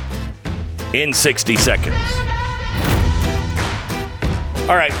that in 60 seconds.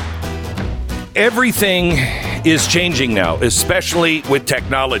 All right. Everything is changing now, especially with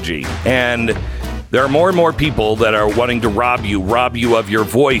technology, and there are more and more people that are wanting to rob you of your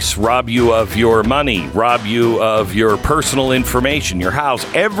voice, rob you of your money, rob you of your personal information, your house,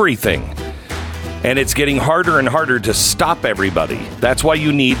 everything. And it's getting harder and harder to stop everybody. That's why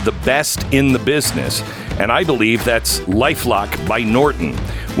you need the best in the business. And I believe that's LifeLock by Norton.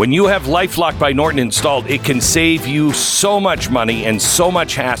 When you have LifeLock by Norton installed, it can save you so much money and so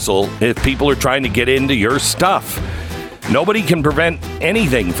much hassle if people are trying to get into your stuff. Nobody can prevent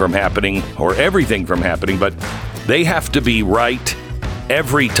anything from happening or everything from happening, but they have to be right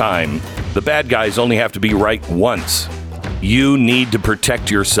every time. The bad guys only have to be right once. You need to protect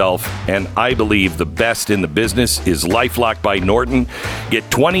yourself, and I believe the best in the business is LifeLock by Norton. Get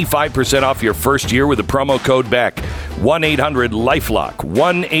 25% off your first year with the promo code BECK. 1-800-LifeLock.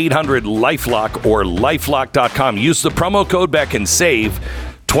 1-800-LifeLock or LifeLock.com. Use the promo code BECK and save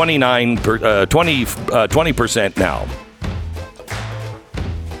 20% now.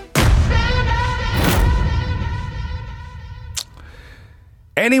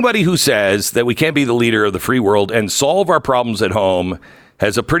 Anybody who says that we can't be the leader of the free world and solve our problems at home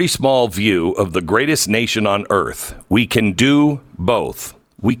has a pretty small view of the greatest nation on earth. We can do both.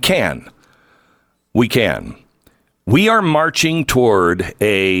 We can. We can. We are marching toward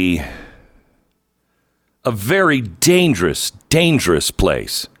a very dangerous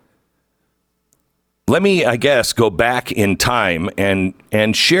place. Let me, I guess, go back in time and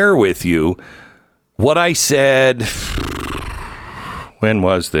share with you what I said. When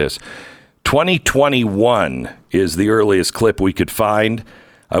was this? 2021 is the earliest clip we could find.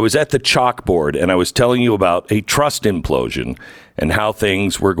 I was at the chalkboard and I was telling you about a trust implosion and how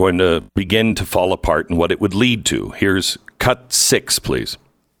things were going to begin to fall apart and what it would lead to. Here's cut 6, please.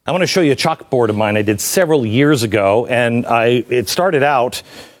 I want to show you a chalkboard of mine I did several years ago, and it started out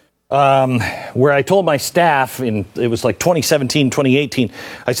where I told my staff, it was like 2017, 2018,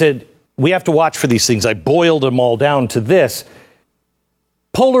 I said, we have to watch for these things. I boiled them all down to this.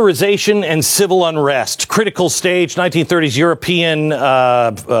 Polarization and civil unrest, critical stage, 1930s European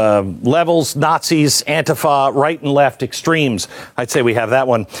levels, Nazis, Antifa, right and left extremes. I'd say we have that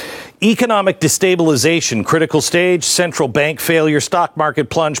one. Economic destabilization, critical stage, central bank failure, stock market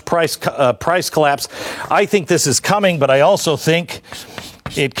plunge, price collapse. I think this is coming, but I also think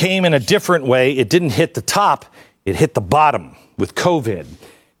it came in a different way. It didn't hit the top, it hit the bottom with COVID.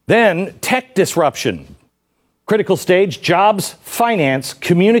 Then tech disruption. Critical stage, jobs, finance,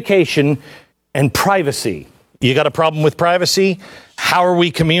 communication, and privacy. You got a problem with privacy? How are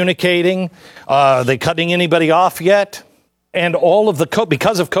we communicating? Are they cutting anybody off yet? And all of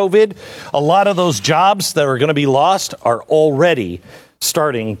because of COVID, a lot of those jobs that are going to be lost are already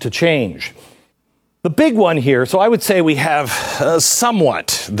starting to change. The big one here, so I would say we have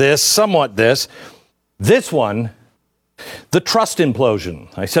somewhat this. This one, the trust implosion.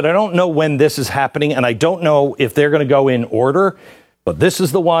 I said, I don't know when this is happening, and I don't know if they're going to go in order, but this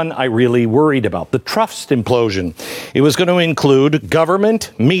is the one I really worried about, the trust implosion. It was going to include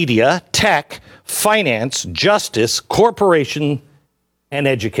government, media, tech, finance, justice, corporation, and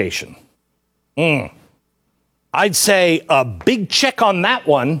education. I'd say a big check on that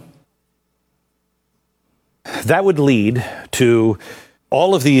one. That would lead to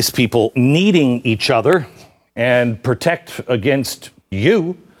all of these people needing each other and protect against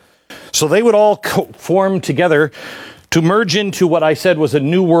you. So they would all form together to merge into what I said was a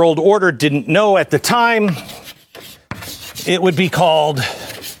new world order. Didn't know at the time. It would be called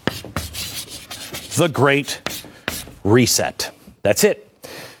the Great Reset. That's it.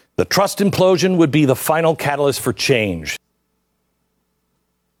 The trust implosion would be the final catalyst for change.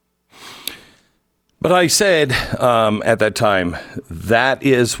 But I said at that time, that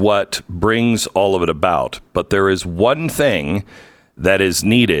is what brings all of it about. But there is one thing that is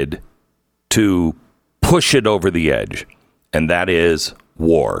needed to push it over the edge, and that is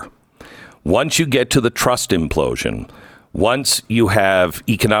war. Once you get to the trust implosion, once you have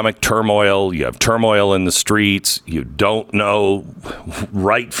economic turmoil, you have turmoil in the streets, you don't know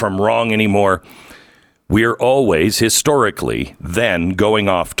right from wrong anymore, we're always, historically, then going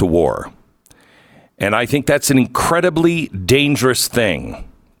off to war. And I think that's an incredibly dangerous thing.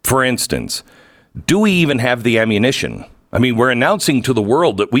 For instance, do we even have the ammunition? I mean, we're announcing to the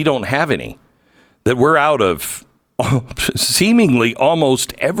world that we don't have any, that we're out of seemingly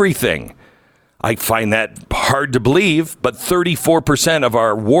almost everything. I find that hard to believe, but 34% of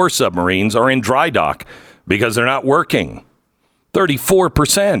our war submarines are in dry dock because they're not working.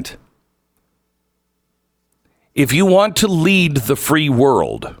 34%. If you want to lead the free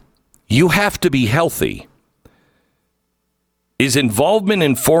world, you have to be healthy. Is involvement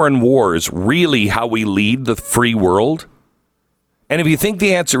in foreign wars really how we lead the free world? And if you think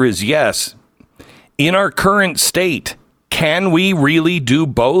the answer is yes, in our current state, can we really do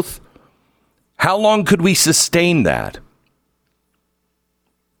both? How long could we sustain that?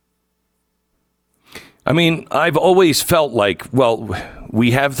 I mean, I've always felt like, well, we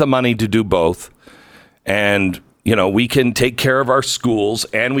have the money to do both. And, you know, we can take care of our schools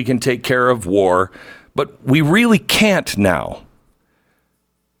and we can take care of war. But we really can't now.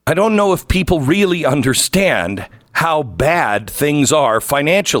 I don't know if people really understand how bad things are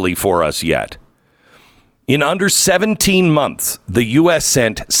financially for us yet. In under 17 months, the U.S.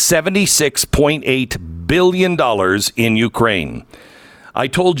 sent $76.8 billion in Ukraine. I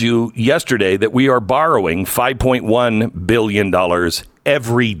told you yesterday that we are borrowing $5.1 billion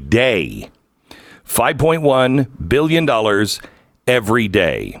every day. $5.1 billion every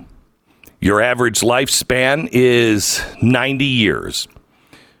day. Your average lifespan is 90 years.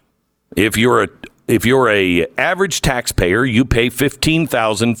 If you're a average taxpayer, you pay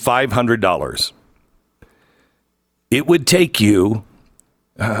 $15,500. It would take you,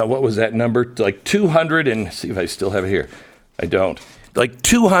 what was that number? Like 200 and, see if I still have it here. I don't. Like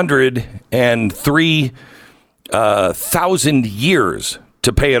 203,000 years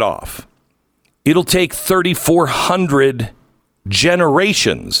to pay it off. It'll take 3,400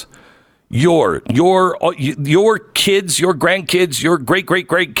 generations. Your kids, your grandkids, your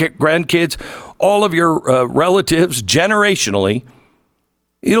great-great-great-grandkids, all of your relatives, generationally,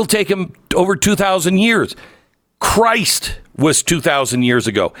 it'll take them over 2,000 years. Christ was 2,000 years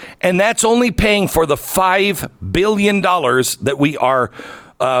ago. And that's only paying for the $5 billion that we are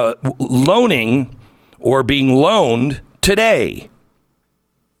loaning or being loaned today.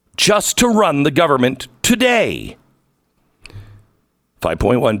 Just to run the government today.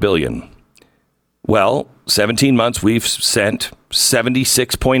 $5.1 billion. Well, 17 months, we've sent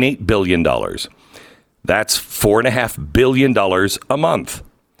 $76.8 billion. That's $4.5 billion a month.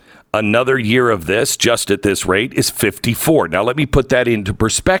 Another year of this, just at this rate, is 54. Now, let me put that into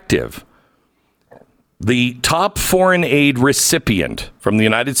perspective. The top foreign aid recipient from the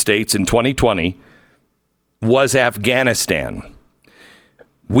United States in 2020 was Afghanistan.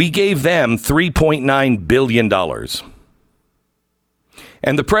 We gave them $3.9 billion.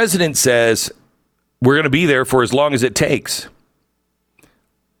 And the president says, we're going to be there for as long as it takes.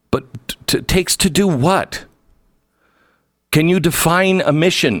 But takes to do what? Can you define a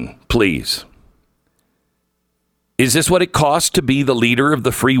mission, please? Is this what it costs to be the leader of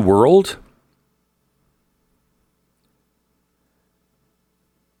the free world?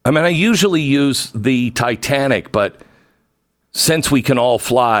 I mean, I usually use the Titanic, but since we can all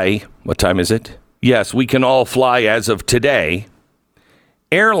fly, what time is it? Yes, we can all fly as of today.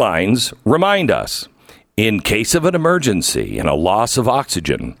 Airlines remind us, in case of an emergency and a loss of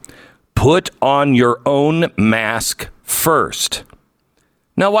oxygen, put on your own mask first.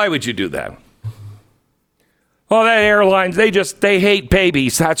 Now, why would you do that? Well, that airlines, they hate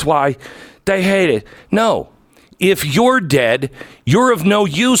babies. That's why they hate it. No. If you're dead, you're of no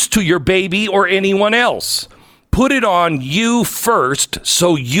use to your baby or anyone else. Put it on you first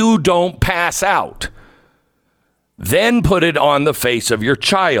so you don't pass out. Then put it on the face of your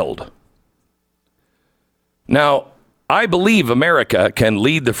child. Now, I believe America can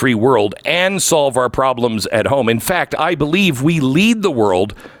lead the free world and solve our problems at home. In fact, I believe we lead the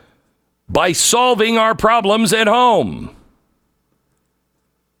world by solving our problems at home.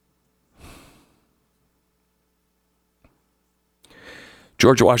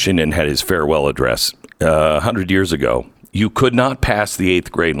 George Washington had his farewell address 100 years ago. You could not pass the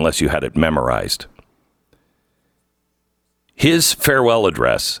 8th grade unless you had it memorized. His farewell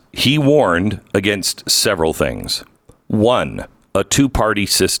address, he warned against several things. 1, a two-party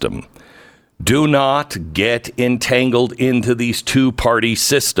system. Do not get entangled into these two-party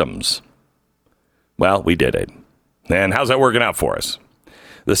systems. Well, we did it. And how's that working out for us?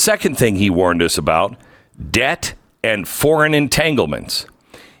 The second thing he warned us about, debt and foreign entanglements.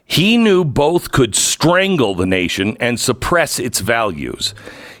 He knew both could strangle the nation and suppress its values.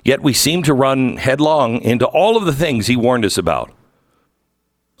 Yet we seem to run headlong into all of the things he warned us about,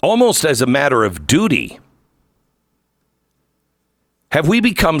 almost as a matter of duty. Have we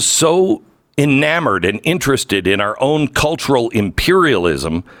become so enamored and interested in our own cultural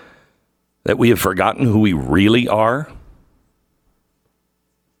imperialism that we have forgotten who we really are?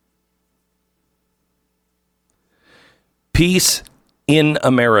 Peace in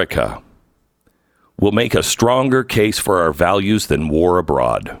America will make a stronger case for our values than war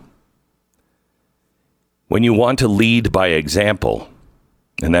abroad. When you want to lead by example,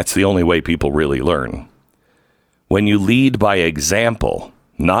 and that's the only way people really learn, when you lead by example,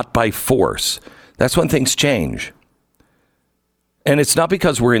 not by force, that's when things change. And it's not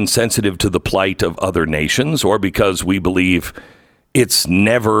because we're insensitive to the plight of other nations or because we believe it's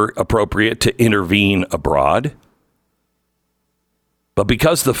never appropriate to intervene abroad, but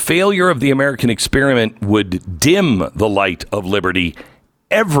because the failure of the American experiment would dim the light of liberty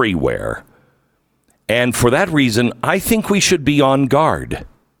everywhere. And for that reason, I think we should be on guard.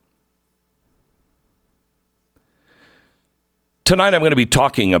 Tonight, I'm going to be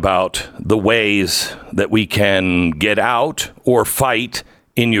talking about the ways that we can get out or fight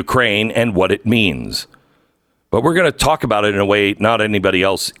in Ukraine and what it means. But we're going to talk about it in a way not anybody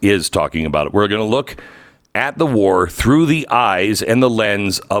else is talking about it. We're going to look at the war through the eyes and the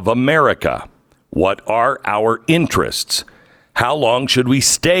lens of America. What are our interests? How long should we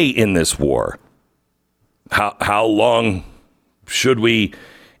stay in this war? How long should we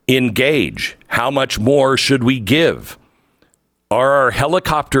engage? How much more should we give? Are our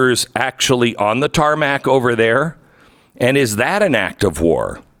helicopters actually on the tarmac over there? And is that an act of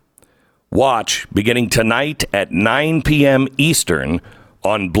war? Watch beginning tonight at 9 p.m. Eastern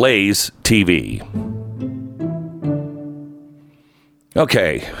on Blaze TV.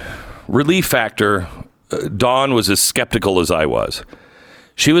 Okay, relief factor. Dawn was as skeptical as I was.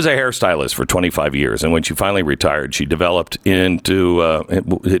 She was a hairstylist for 25 years, and when she finally retired, she developed into,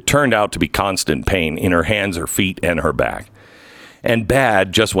 it turned out to be constant pain in her hands, her feet, and her back. And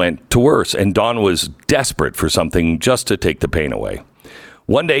bad just went to worse, and Dawn was desperate for something just to take the pain away.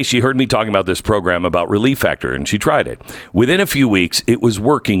 One day, she heard me talking about this program about Relief Factor, and she tried it. Within a few weeks, it was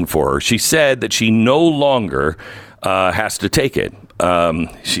working for her. She said that she no longer has to take it.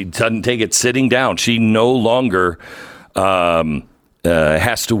 She doesn't take it sitting down. She no longer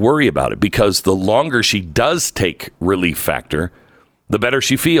has to worry about it because the longer she does take Relief Factor, the better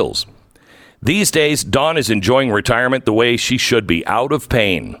she feels. These days, Dawn is enjoying retirement the way she should be, out of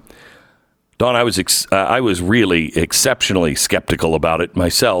pain. Dawn, I was really exceptionally skeptical about it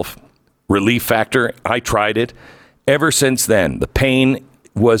myself. Relief Factor, I tried it. Ever since then, the pain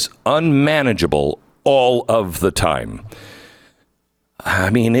was unmanageable all of the time.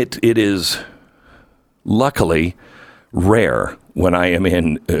 I mean, it is luckily rare when I am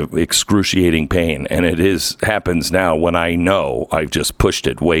in excruciating pain, and it happens now when I know I've just pushed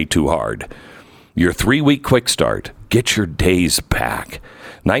it way too hard. Your 3-week quick start. Get your days back.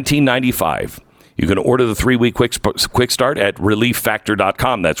 $19.95. You can order the 3-week quick start at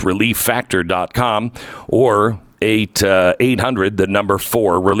relieffactor.com. That's relieffactor.com or 800, the number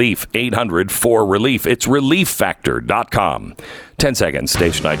 4 relief, 800 4 relief. It's relieffactor.com. 10 seconds,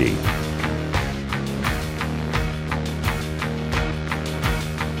 station ID.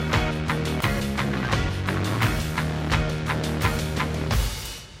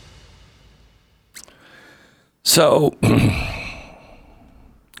 So,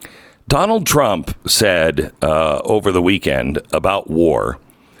 Donald Trump said over the weekend about war,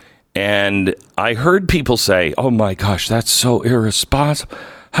 and I heard people say, oh my gosh, that's so irresponsible.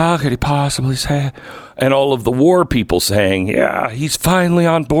 How could he possibly say it? And all of the war people saying, yeah, he's finally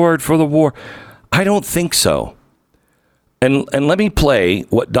on board for the war. I don't think so. And let me play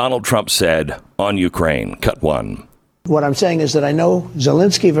what Donald Trump said on Ukraine. Cut 1. What I'm saying is that I know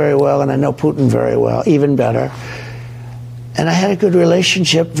Zelensky very well and I know Putin very well, even better. And I had a good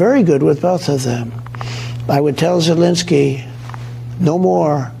relationship, very good with both of them. I would tell Zelensky, no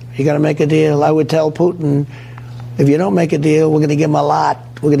more. You got to make a deal. I would tell Putin, if you don't make a deal, we're going to give them a lot.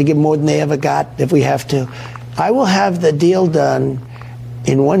 We're going to give them more than they ever got if we have to. I will have the deal done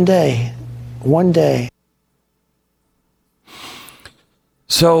in one day. One day.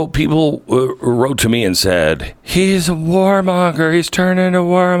 So people wrote to me and said, he's a warmonger. He's turning into a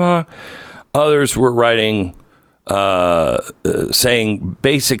warmonger. Others were writing, saying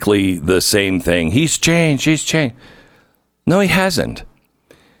basically the same thing. He's changed. He's changed. No, he hasn't.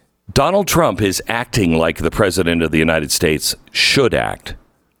 Donald Trump is acting like the president of the United States should act.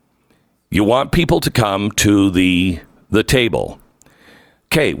 You want people to come to the table.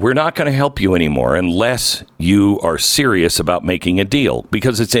 Okay, we're not going to help you anymore unless you are serious about making a deal,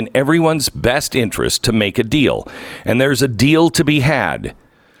 because it's in everyone's best interest to make a deal. And there's a deal to be had.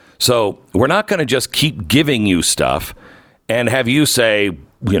 So we're not going to just keep giving you stuff and have you say,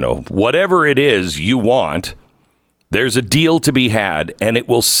 whatever it is you want, there's a deal to be had and it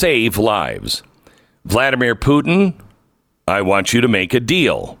will save lives. Vladimir Putin, I want you to make a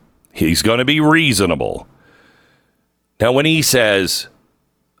deal. He's going to be reasonable. Now, when he says,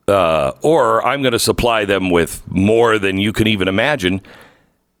 or I'm going to supply them with more than you can even imagine,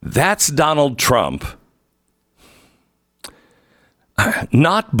 that's Donald Trump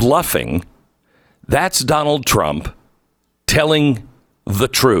not bluffing. That's Donald Trump telling the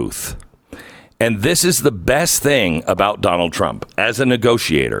truth. And this is the best thing about Donald Trump as a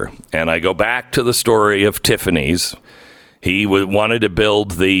negotiator. And I go back to the story of Tiffany's. He wanted to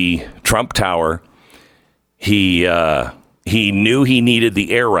build the Trump Tower. He knew he needed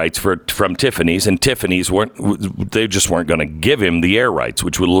the air rights from Tiffany's, and Tiffany's just weren't going to give him the air rights,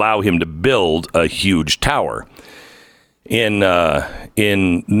 which would allow him to build a huge tower. In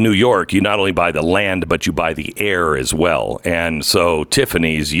New York, you not only buy the land, but you buy the air as well. And so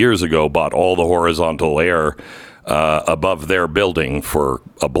Tiffany's years ago bought all the horizontal air above their building for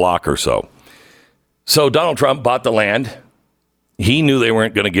a block or so. So Donald Trump bought the land. He knew they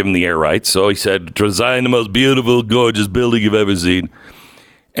weren't going to give him the air rights, so he said, design the most beautiful, gorgeous building you've ever seen.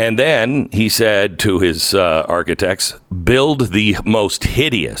 And then he said to his architects, build the most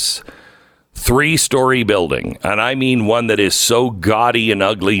hideous 3-story building. And I mean one that is so gaudy and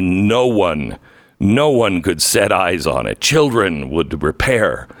ugly, no one could set eyes on it. Children would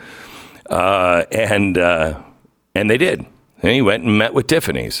repair. And they did. And he went and met with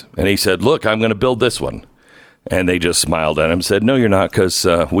Tiffany's. And he said, look, I'm going to build this one. And they just smiled at him and said, no, you're not, because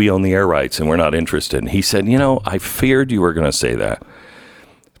we own the air rights and we're not interested. And he said, I feared you were going to say that.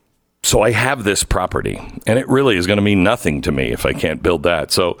 So I have this property, and it really is going to mean nothing to me if I can't build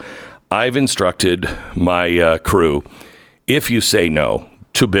that. So I've instructed my crew, if you say no,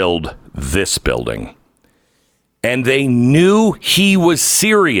 to build this building. And they knew he was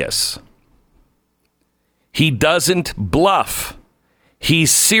serious. He doesn't bluff. He's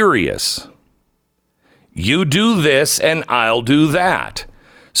serious. You do this and I'll do that.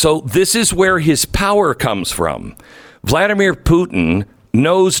 So this is where his power comes from. Vladimir Putin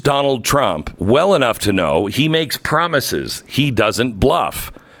knows Donald Trump well enough to know he makes promises. He doesn't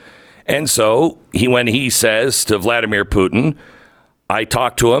bluff. And so when he says to Vladimir Putin, I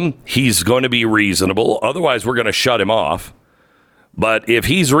talked to him, he's going to be reasonable. Otherwise, we're going to shut him off. But if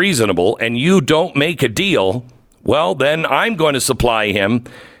he's reasonable and you don't make a deal, well, then I'm going to supply him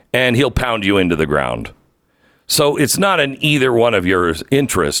and he'll pound you into the ground. So it's not in either one of your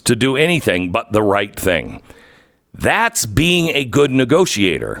interests to do anything but the right thing. That's being a good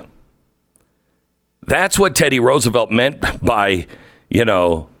negotiator. That's what Teddy Roosevelt meant by,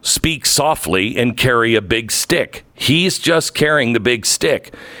 speak softly and carry a big stick. He's just carrying the big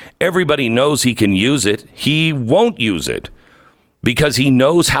stick. Everybody knows he can use it. He won't use it because he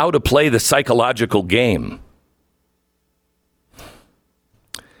knows how to play the psychological game.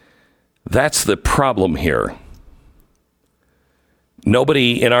 That's the problem here.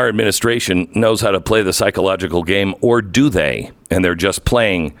 Nobody in our administration knows how to play the psychological game, or do they? And they're just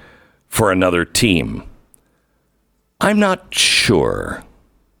playing for another team. I'm not sure.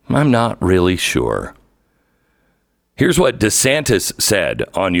 I'm not really sure. Here's what DeSantis said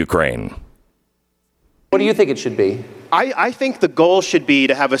on Ukraine. What do you think it should be? I think the goal should be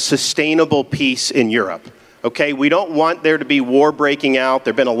to have a sustainable peace in Europe. Okay, we don't want there to be war breaking out.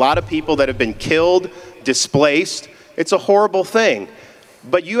 There have been a lot of people that have been killed, displaced. It's a horrible thing.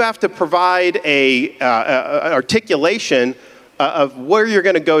 But you have to provide an articulation of where you're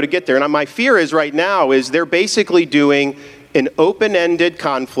going to go to get there. And my fear is right now is they're basically doing an open-ended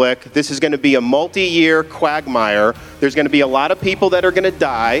conflict. This is going to be a multi-year quagmire. There's going to be a lot of people that are going to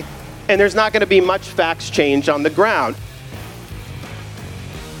die, and there's not going to be much facts change on the ground.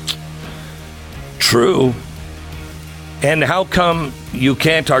 True. And how come you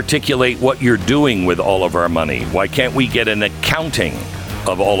can't articulate what you're doing with all of our money? Why can't we get an accounting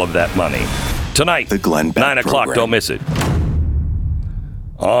of all of that money? Tonight, The Glenn Beck 9 o'clock, Program. don't miss it.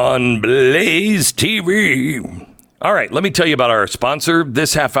 On Blaze TV. All right, let me tell you about our sponsor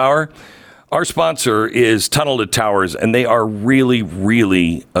this half hour. Our sponsor is Tunnel to Towers, and they are really,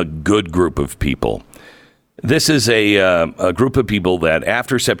 really a good group of people. This is a group of people that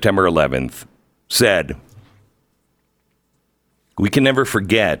after September 11th said, we can never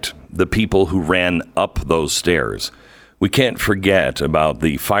forget the people who ran up those stairs. We can't forget about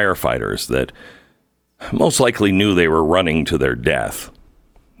the firefighters that most likely knew they were running to their death.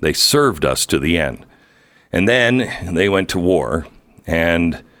 They served us to the end. And then they went to war,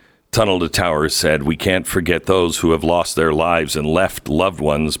 and Tunnel to Towers said, we can't forget those who have lost their lives and left loved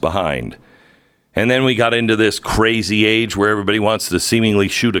ones behind. And then we got into this crazy age where everybody wants to seemingly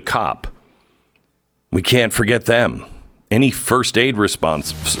shoot a cop. We can't forget them. Any first aid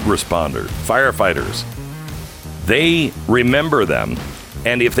responder, firefighters, they remember them.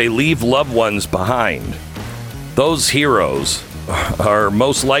 And if they leave loved ones behind, those heroes are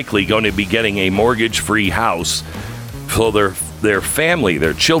most likely going to be getting a mortgage-free house so their family,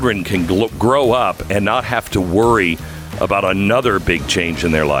 their children can grow up and not have to worry about another big change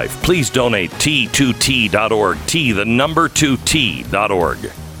in their life. Please donate T2T.org. T, the number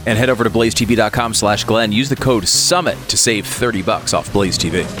 2T.org. And head over to blazetv.com/Glenn. Use the code SUMMIT to save $30 off Blaze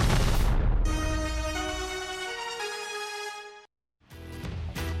TV.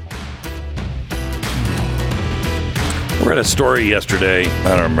 I read a story yesterday,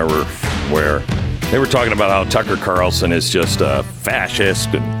 I don't remember where. They were talking about how Tucker Carlson is just a fascist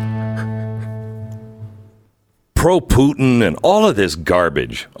and pro-Putin and all of this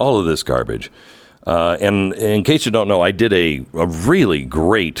garbage. And in case you don't know, I did a really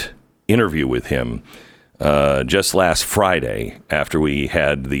great interview with him just last Friday after we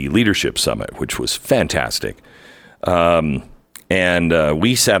had the Leadership Summit, which was fantastic. And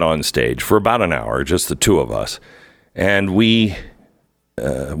we sat on stage for about an hour, just the two of us. And we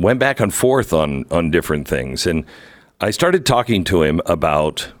went back and forth on different things. And I started talking to him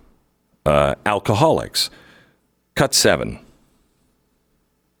about alcoholics. Cut 7.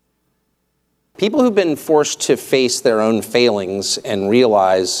 People who've been forced to face their own failings and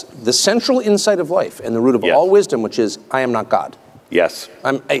realize the central insight of life and the root of all wisdom, which is, I am not God. Yes.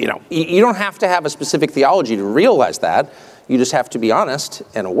 You don't have to have a specific theology to realize that. You just have to be honest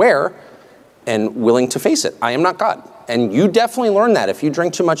and aware and willing to face it. I am not God. And you definitely learn that. If you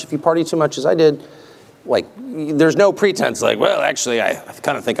drink too much, if you party too much, as I did, like, there's no pretense, like, well, actually, I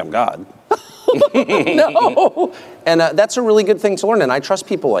kind of think I'm God. No. And that's a really good thing to learn. And I trust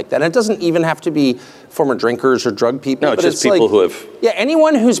people like that. And it doesn't even have to be former drinkers or drug people. No, it's just people who have... Yeah,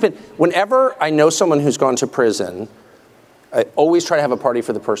 anyone who's been... Whenever I know someone who's gone to prison, I always try to have a party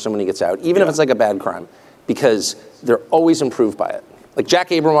for the person when he gets out, even if it's like a bad crime, because they're always improved by it. Like Jack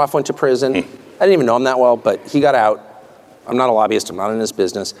Abramoff went to prison. I didn't even know him that well, but he got out. I'm not a lobbyist. I'm not in his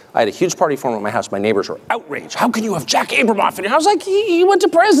business. I had a huge party for him at my house. My neighbors were outraged. How can you have Jack Abramoff in your house? Like, he went to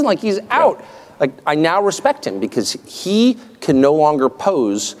prison. Like, he's out. Yeah. Like, I now respect him because he can no longer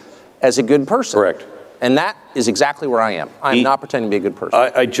pose as a good person. Correct. And that is exactly where I am. I'm not pretending to be a good person.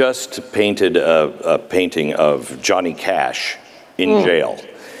 I just painted a painting of Johnny Cash in jail,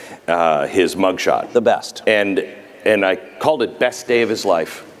 his mugshot. The best. And I called it Best Day of His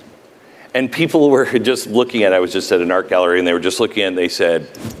Life. And people were just looking at it. I was just at an art gallery, and they were just looking at it, and they said,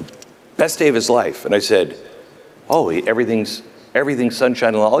 Best Day of His Life. And I said, oh, everything's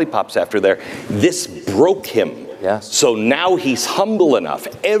sunshine and lollipops after there. This broke him. Yes. So now he's humble enough.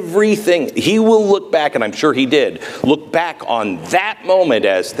 Everything, he will look back, and I'm sure he did, look back on that moment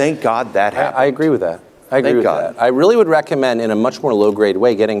as, thank God that happened. I agree with that. I agree with that. I really would recommend, in a much more low-grade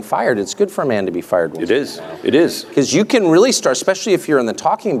way, getting fired. It's good for a man to be fired once. It is. It is. Because you can really start, especially if you're in the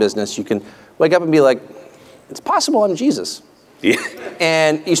talking business, you can wake up and be like, it's possible I'm Jesus. Yeah.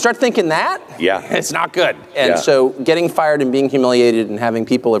 And you start thinking that, it's not good. And so getting fired and being humiliated and having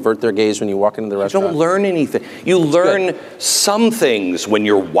people avert their gaze when you walk into the restaurant. You don't learn anything. You learn some things when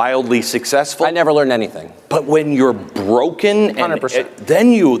you're wildly successful. I never learned anything. But when you're broken, 100%.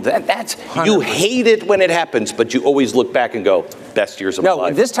 Then you hate it when it happens, but you always look back and go, best years of my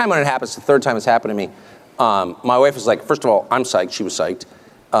life. No, this time when it happens, the third time it's happened to me, my wife was like, first of all, I'm psyched. She was psyched.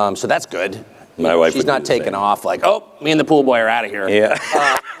 So that's good. My wife She's not taking off like, oh, me and the pool boy are out of here. Yeah.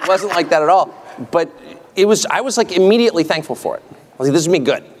 It wasn't like that at all. But I was like immediately thankful for it. I was like, this is me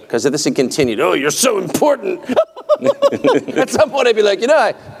good. Because if this had continued, oh, you're so important. At some point I'd be like,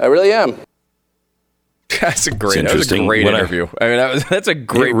 I really am. That was a great interview. That's a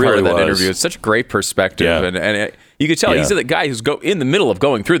great part of that interview. It's such a great perspective. Yeah. And you could tell he's the guy who's in the middle of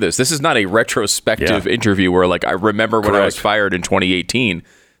going through this. This is not a retrospective interview where like, I remember when I was fired in 2018.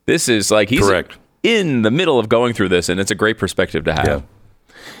 This is like he's in the middle of going through this, and it's a great perspective to have. Yeah.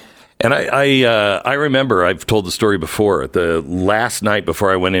 And I remember, I've told the story before, the last night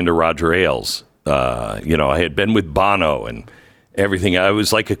before I went into Roger Ailes, I had been with Bono and everything. I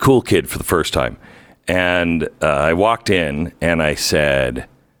was like a cool kid for the first time. And I walked in and I said,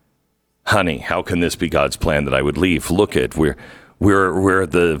 honey, how can this be God's plan that I would leave? Look at, we're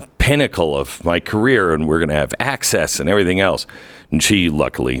at the pinnacle of my career and we're going to have access and everything else. And she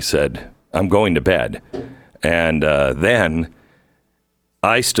luckily said, I'm going to bed. And then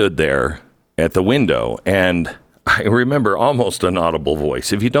I stood there at the window and I remember almost an audible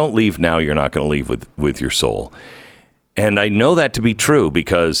voice. If you don't leave now, you're not going to leave with your soul. And I know that to be true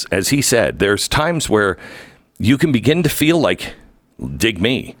because, as he said, there's times where you can begin to feel like, dig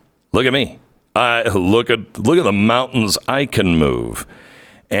me, look at me. Look at the mountains I can move.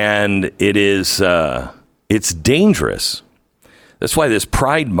 And it is, it's dangerous. That's why this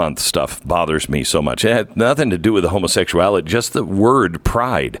Pride Month stuff bothers me so much. It had nothing to do with the homosexuality, just the word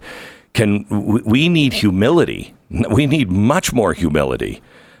pride. We need humility. We need much more humility,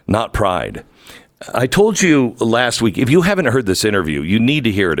 not pride. I told you last week, if you haven't heard this interview, you need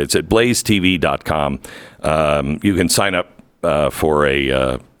to hear it. It's at blazetv.com. You can sign up for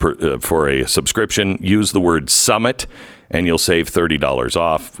a subscription. Use the word summit, and you'll save $30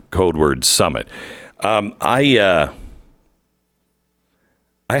 off. Code word summit. I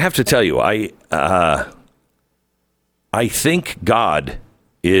have to tell you, I think God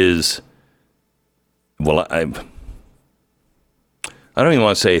is, well, I don't even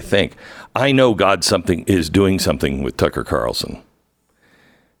want to say think. I know God is doing something with Tucker Carlson.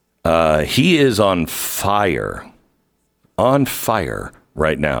 He is on fire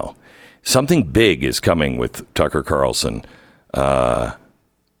right now. Something big is coming with Tucker Carlson, and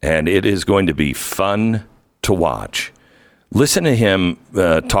it is going to be fun to watch. Listen to him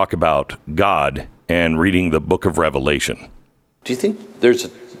talk about God and reading the book of Revelation. Do you think there's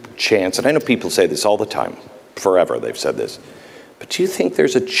a chance, and I know people say this all the time, forever they've said this, but do you think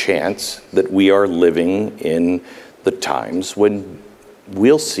there's a chance that we are living in the times when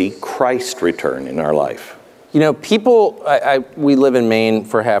we'll see Christ return in our life? You know, people, we live in Maine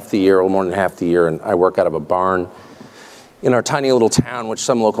for half the year, or more than half the year, and I work out of a barn in our tiny little town, which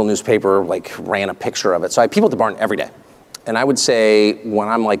some local newspaper ran a picture of it. So I have people at the barn every day. And I would say when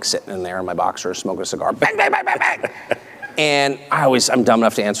I'm sitting in there in my boxers smoking a cigar, bang, bang, bang, bang, bang. And I'm dumb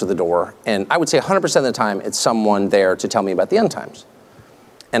enough to answer the door. And I would say 100% of the time it's someone there to tell me about the end times.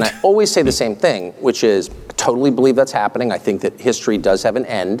 And I always say the same thing, which is I totally believe that's happening. I think that history does have an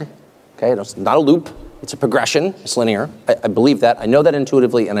end. Okay, it's not a loop. It's a progression. It's linear. I believe that. I know that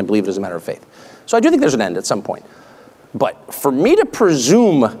intuitively, and I believe it as a matter of faith. So I do think there's an end at some point. But for me to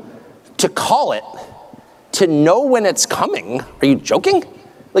presume to call it, to know when it's coming, are you joking?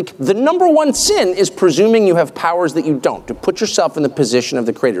 The number one sin is presuming you have powers that you don't, to put yourself in the position of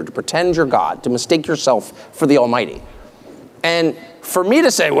the Creator, to pretend you're God, to mistake yourself for the Almighty. And for me to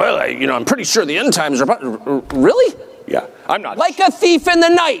say, well, I'm pretty sure the end times are... Really? Yeah, I'm not... Like a thief in the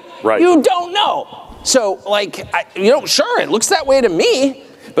night. Right. You don't know. So, sure, it looks that way to me.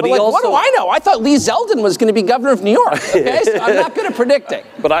 But what do I know? I thought Lee Zeldin was going to be governor of New York. Okay, so I'm not good at predicting.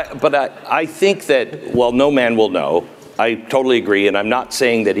 But I think that, well, no man will know. I totally agree, and I'm not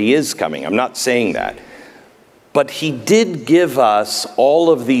saying that he is coming. I'm not saying that. But he did give us all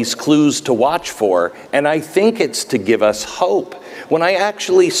of these clues to watch for, and I think it's to give us hope. When I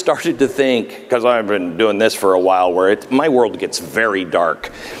actually started to think, because I've been doing this for a while, where my world gets very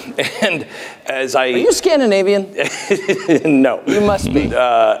dark, and as I... Are you Scandinavian? No. You must be.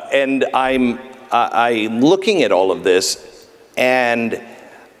 And I'm looking at all of this, and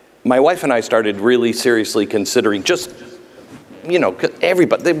my wife and I started really seriously considering just,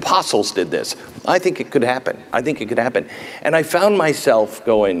 everybody, the apostles did this. I think it could happen. And I found myself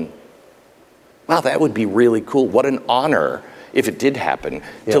going, wow, that would be really cool. What an honor, if it did happen,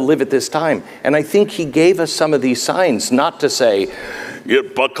 to live at this time. And I think he gave us some of these signs, not to say,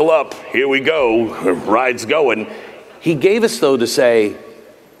 buckle up, here we go, ride's going. He gave us, though, to say,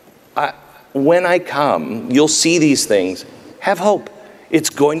 when I come, you'll see these things. Have hope.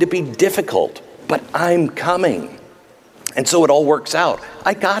 It's going to be difficult, but I'm coming. And so it all works out.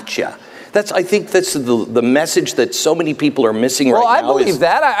 I gotcha. I think that's the message that so many people are missing right now. Well, I believe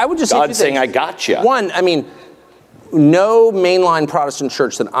that. I would just say God saying, I gotcha. One, no mainline Protestant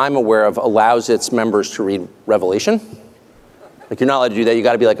church that I'm aware of allows its members to read Revelation. You're not allowed to do that. You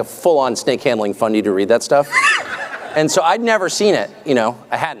got to be a full-on snake handling fundy to read that stuff. And so I'd never seen it.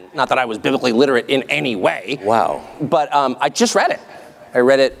 I hadn't. Not that I was biblically literate in any way. Wow. But I just read it. I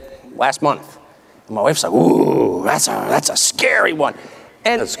read it last month. And my wife's like, ooh, that's a scary one.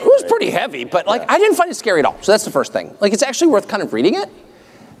 And it was pretty heavy, but I didn't find it scary at all. So that's the first thing. It's actually worth kind of reading it.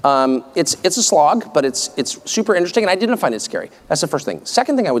 It's a slog, but it's super interesting, and I didn't find it scary. That's the first thing.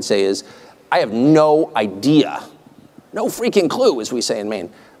 Second thing I would say is I have no idea, no freaking clue, as we say in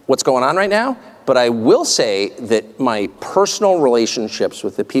Maine, what's going on right now. But I will say that my personal relationships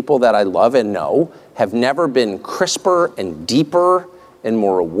with the people that I love and know have never been crisper and deeper and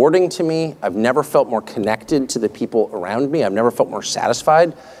more rewarding to me. I've never felt more connected to the people around me. I've never felt more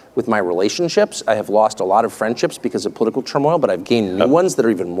satisfied with my relationships. I have lost a lot of friendships because of political turmoil, but I've gained new ones that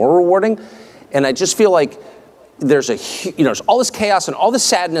are even more rewarding. And I just feel like there's there's all this chaos and all this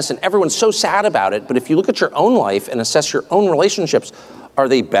sadness, and everyone's so sad about it. But if you look at your own life and assess your own relationships, are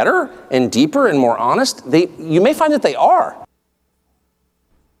they better and deeper and more honest? You may find that they are.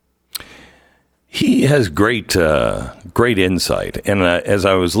 He has great insight. And as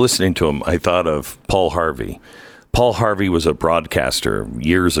I was listening to him, I thought of Paul Harvey. Paul Harvey was a broadcaster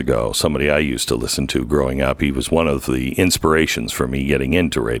years ago, somebody I used to listen to growing up. He was one of the inspirations for me getting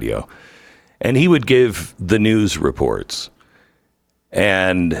into radio. And he would give the news reports.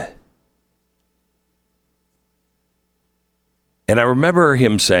 And I remember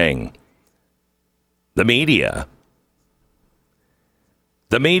him saying, the media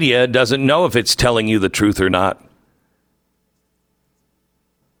doesn't know if it's telling you the truth or not.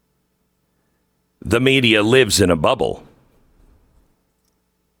 The media lives in a bubble.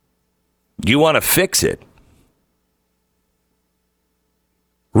 You want to fix it?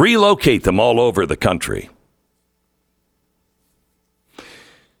 Relocate them all over the country.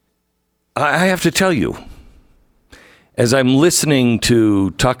 I have to tell you, as I'm listening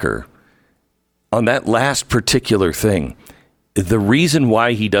to Tucker on that last particular thing, the reason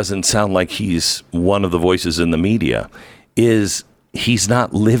why he doesn't sound like he's one of the voices in the media is he's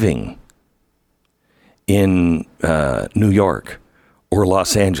not living in New York or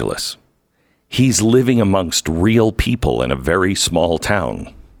Los Angeles. He's living amongst real people in a very small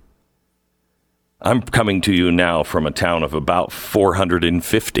town. I'm coming to you now from a town of about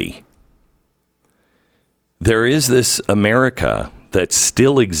 450. There is this America that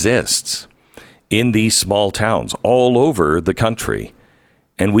still exists in these small towns all over the country,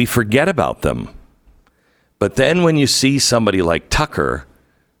 and we forget about them. But then when you see somebody like Tucker,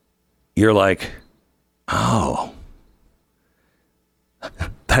 you're like, oh,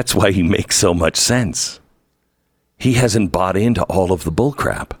 that's why he makes so much sense. He hasn't bought into all of the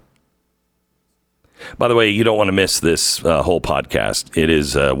bullcrap. By the way, you don't want to miss this whole podcast. It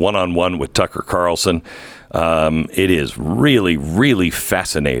is one-on-one with Tucker Carlson. It is really, really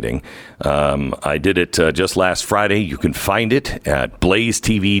fascinating. I did it just last Friday. You can find it at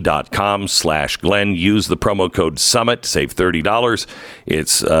blazetv.com/Glenn. Use the promo code SUMMIT. Save $30.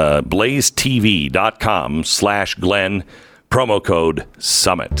 It's blazetv.com/Glenn. Promo code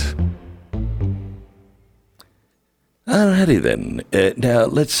SUMMIT. Alrighty then. Now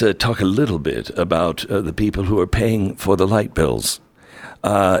let's talk a little bit about the people who are paying for the light bills.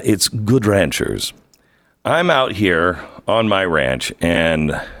 It's Good Ranchers. I'm out here on my ranch,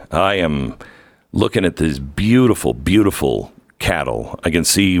 and I am looking at these beautiful, beautiful cattle. I can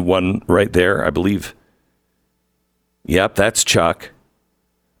see one right there, I believe. Yep, that's Chuck.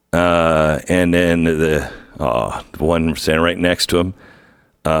 And then the one standing right next to him,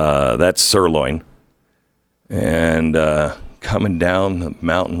 that's Sirloin. And coming down the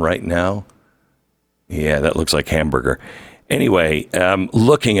mountain right now, yeah, that looks like Hamburger. Anyway,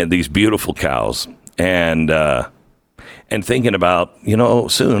 looking at these beautiful cows and thinking about,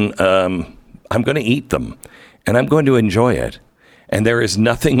 soon I'm going to eat them and I'm going to enjoy it. And there is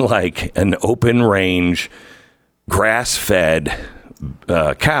nothing like an open range, grass-fed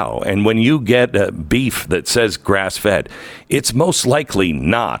cow. And when you get beef that says grass-fed, it's most likely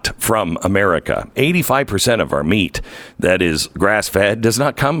not from America. 85% of our meat that is grass-fed does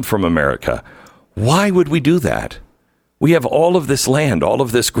not come from America. Why would we do that? We have all of this land, all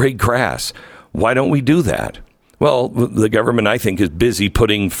of this great grass. Why don't we do that? Well, the government, I think, is busy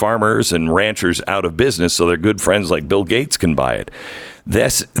putting farmers and ranchers out of business so their good friends like Bill Gates can buy it.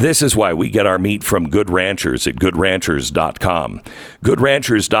 This is why we get our meat from Good Ranchers at goodranchers.com.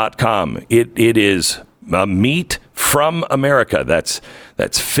 Goodranchers.com. It is meat from America.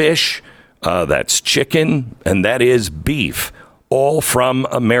 That's fish, that's chicken, and that is beef, all from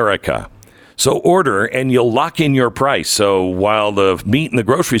America. So order and you'll lock in your price. So while the meat in the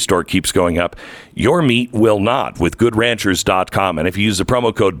grocery store keeps going up, your meat will not with goodranchers.com. And if you use the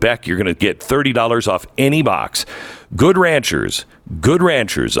promo code Beck, you're going to get $30 off any box. Good Ranchers,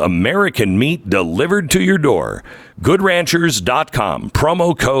 American meat delivered to your door. Goodranchers.com,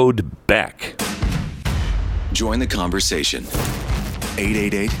 promo code Beck. Join the conversation.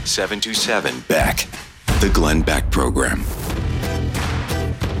 888-727-BECK. The Glenn Beck Program.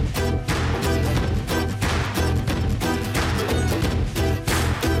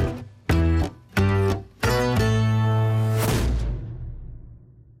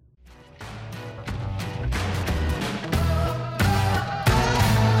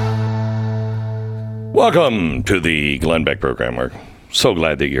 Welcome to the Glenn Beck program. We're so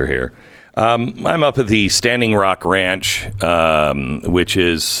glad that you're here. I'm up at the Standing Rock Ranch, which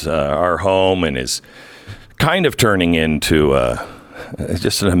is our home and is kind of turning into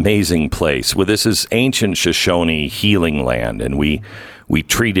just an amazing place. Well, this is ancient Shoshone healing land, and we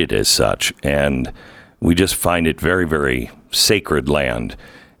treat it as such, and we just find it very, very sacred land.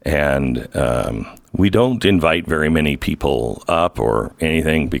 And we don't invite very many people up or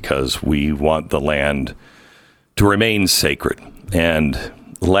anything because we want the land to remain sacred. And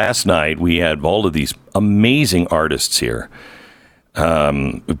last night we had all of these amazing artists here,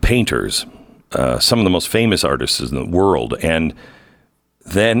 painters, some of the most famous artists in the world. And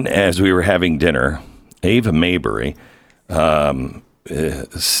then as we were having dinner, Ava Maybury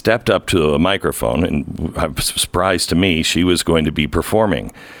stepped up to a microphone, and I was surprised to me she was going to be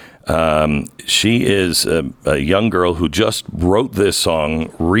performing. She is a young girl who just wrote this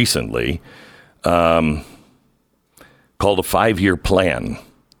song recently, called A 5-Year Plan.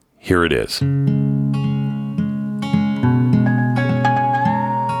 Here it is.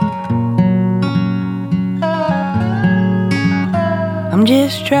 I'm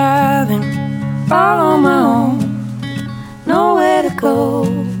just driving all on my own, nowhere to go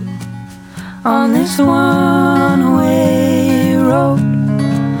on this one-way road.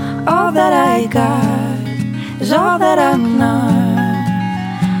 All that I got is all that I'm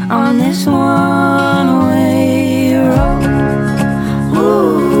not on this one-way road.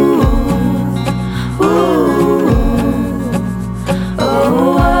 Ooh, ooh,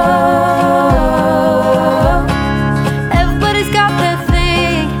 oh, oh. Everybody's got their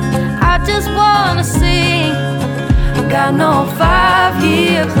thing, I just wanna sing. Got no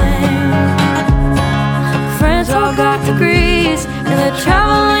 5-year plan. Friends all got degrees and they're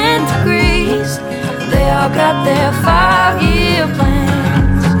traveling to Greece. They all got their 5-year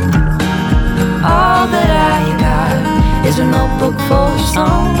plans. All that I got is a notebook full of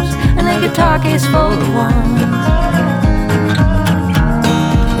songs and a guitar case full of ones.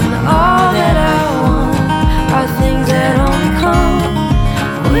 And all that I want are things that only come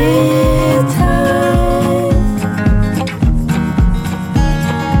with time.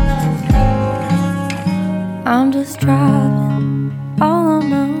 I'm just driving all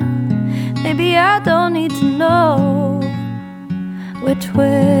alone. Maybe I don't need to know which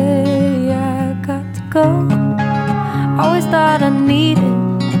way I got to go. Always thought I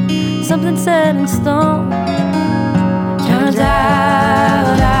needed something set in stone. Turns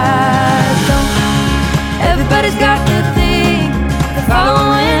out I don't. Everybody's got their thing, they're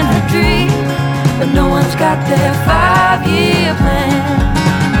following a dream, but no one's got their 5-year plan.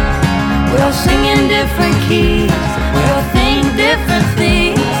 We all sing in different keys, we all think different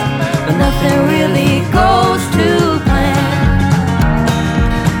things, but nothing really goes to plan.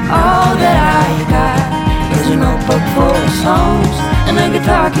 All that I got is a notebook full of songs and a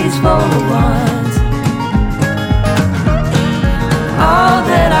guitar case full of ones. All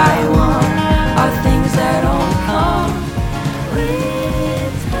that I want are things that only come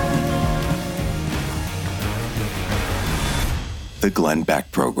with time. The Glenn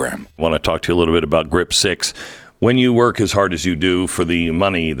Beck Program. I want to talk to you a little bit about Grip 6. When you work as hard as you do for the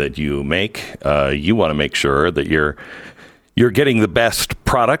money that you make, you want to make sure that you're getting the best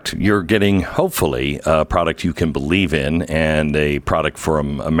product. You're getting, hopefully, a product you can believe in and a product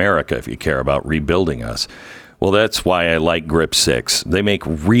from America if you care about rebuilding us. Well, that's why I like Grip 6. They make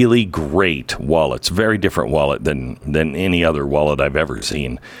really great wallets, very different wallet than any other wallet I've ever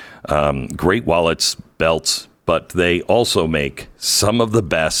seen. Great wallets, belts, but they also make some of the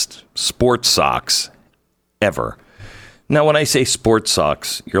best sports socks ever. Now, when I say sports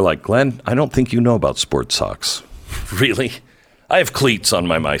socks, you're like, Glenn, I don't think you know about sports socks. Really? I have cleats on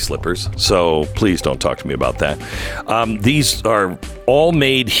my slippers, so please don't talk to me about that. These are all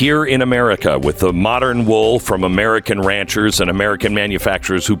made here in America with the modern wool from American ranchers and American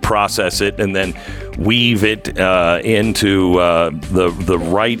manufacturers who process it and then weave it into the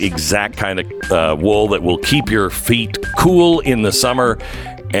right exact kind of wool that will keep your feet cool in the summer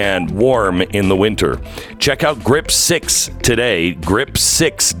and warm in the winter. Check out Grip 6 today,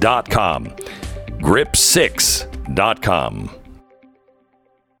 grip6.com. grip6.com.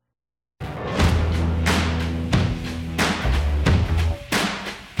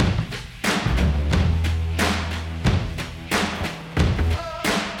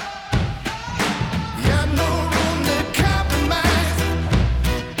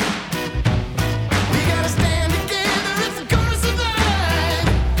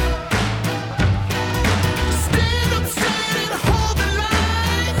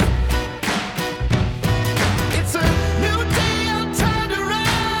 It's a new day.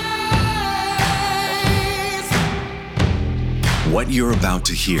 What you're about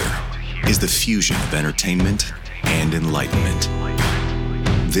to hear is the fusion of entertainment and enlightenment.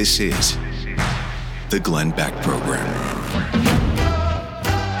 This is the Glenn Beck Program.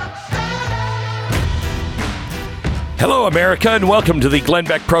 Hello, America, and welcome to the Glenn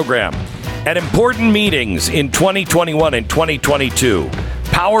Beck Program. At important meetings in 2021 and 2022,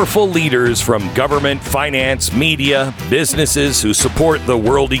 powerful leaders from government, finance, media, businesses who support the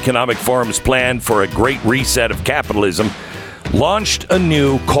World Economic Forum's plan for a great reset of capitalism launched a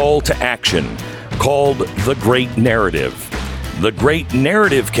new call to action called The Great Narrative. The Great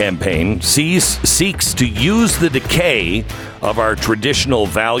Narrative campaign seeks to use the decay of our traditional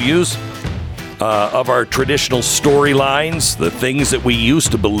values, of our traditional storylines, the things that we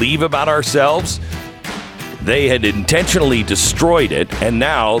used to believe about ourselves. They had intentionally destroyed it, and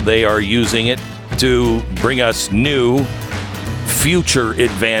now they are using it to bring us new future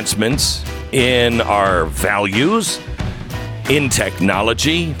advancements in our values, in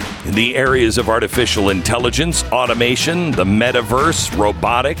technology, in the areas of artificial intelligence, automation, the metaverse,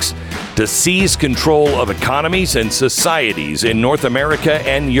 robotics, to seize control of economies and societies in North America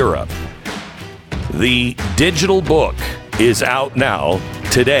and Europe. The digital book is out now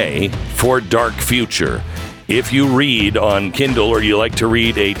today for Dark Future. If you read on Kindle or you like to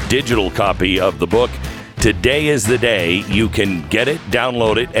read a digital copy of the book, today is the day you can get it,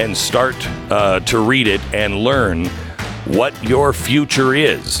 download it, and start to read it and learn what your future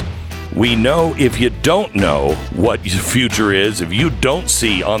is. We know if you don't know what your future is, if you don't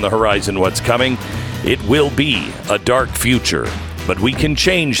see on the horizon what's coming, it will be a dark future. But we can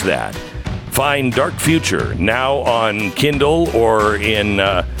change that. Find Dark Future now on Kindle or in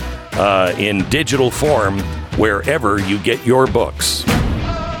digital form wherever you get your books.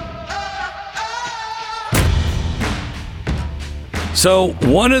 So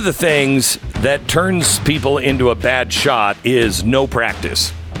one of the things that turns people into a bad shot is no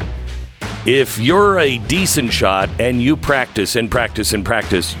practice. If you're a decent shot and you practice and practice and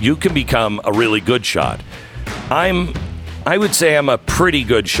practice, you can become a really good shot. I would say I'm a pretty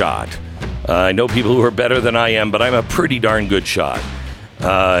good shot. I know people who are better than I am, but I'm a pretty darn good shot.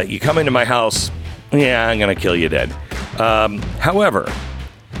 You come into my house, yeah, I'm going to kill you dead. However,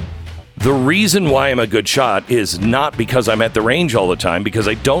 the reason why I'm a good shot is not because I'm at the range all the time, because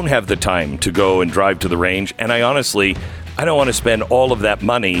I don't have the time to go and drive to the range, and I don't want to spend all of that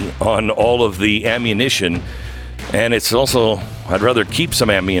money on all of the ammunition, and it's also, I'd rather keep some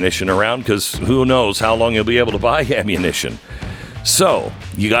ammunition around because who knows how long you'll be able to buy ammunition. So,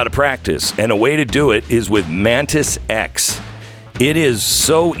 you got to practice, and a way to do it is with Mantis X. It is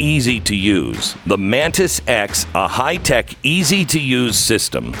so easy to use. The Mantis X, a high-tech, easy-to-use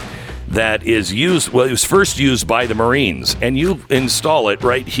system that is used, well, it was first used by the Marines, and you install it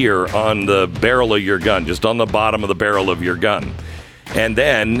right here on the barrel of your gun, just on the bottom of the barrel of your gun. And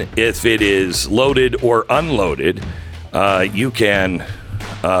then, if it is loaded or unloaded, you can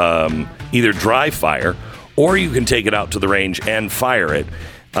either dry fire, or you can take it out to the range and fire it.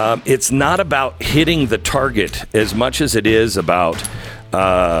 It's not about hitting the target as much as it is about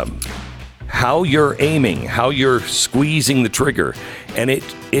how you're aiming, how you're squeezing the trigger. And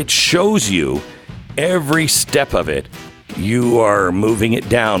it shows you every step of it. You are moving it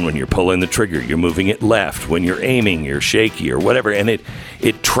down when you're pulling the trigger. You're moving it left. When you're aiming, you're shaky or whatever. And it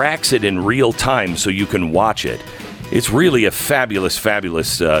tracks it in real time so you can watch it. It's really a fabulous,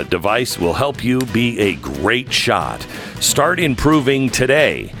 fabulous device. Will help you be a great shot. Start improving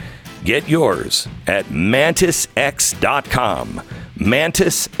today. Get yours at MantisX.com.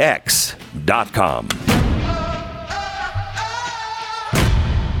 MantisX.com.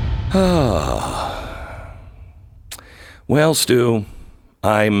 Well, Stu,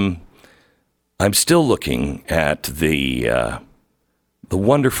 I'm still looking at the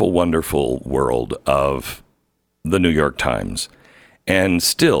wonderful, wonderful world of the New York Times, and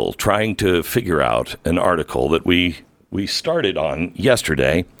still trying to figure out an article that we started on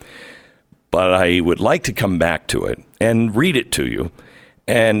yesterday, but I would like to come back to it and read it to you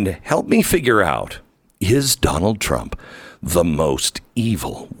and help me figure out, is Donald Trump the most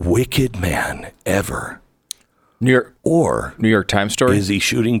evil, wicked man ever? New York Times story? Is he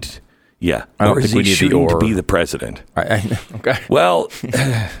shooting? Yeah. I don't or think is we he need shooting the or. to be the president? Okay. Well,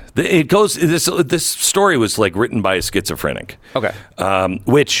 it goes. This story was like written by a schizophrenic. Okay.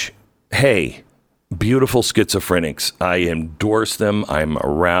 Which, hey, beautiful schizophrenics. I endorse them. I'm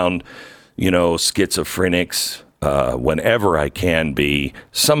around, schizophrenics whenever I can be.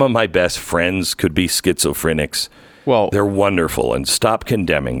 Some of my best friends could be schizophrenics. Well, they're wonderful, and stop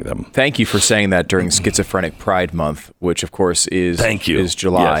condemning them. Thank you for saying that during Schizophrenic Pride Month, which of course is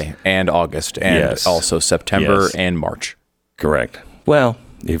July and August and also September and March. Correct. Well,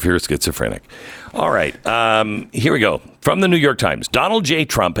 if you're schizophrenic. All right. Here we go. From the New York Times. Donald J.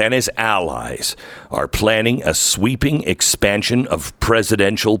 Trump and his allies are planning a sweeping expansion of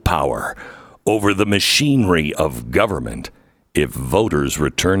presidential power over the machinery of government if voters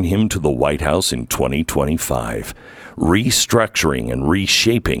return him to the White House in 2025, restructuring and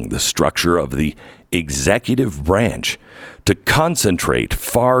reshaping the structure of the executive branch to concentrate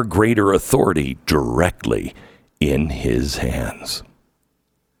far greater authority directly in his hands.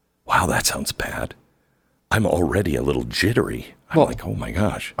 Wow, that sounds bad. I'm already a little jittery. I'm like, oh my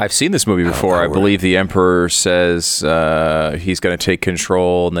gosh. I've seen this movie before. I believe the emperor says he's going to take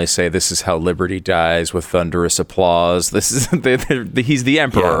control, and they say this is how liberty dies, with thunderous applause. This is he's the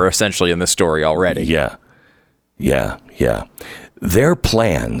emperor essentially in the story already. Yeah. Their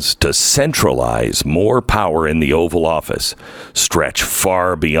plans to centralize more power in the Oval Office stretch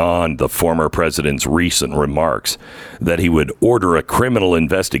far beyond the former president's recent remarks that he would order a criminal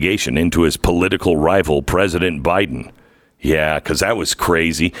investigation into his political rival, President Biden. Yeah, because that was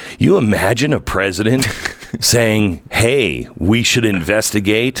crazy. You imagine a president saying, hey, we should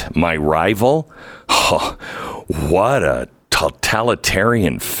investigate my rival? Oh, what a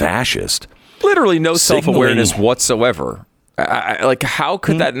totalitarian fascist. Literally no self-awareness whatsoever. Like, how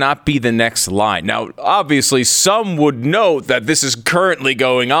could that not be the next line? Now, obviously, some would note that this is currently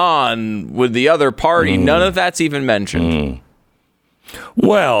going on with the other party. None of that's even mentioned.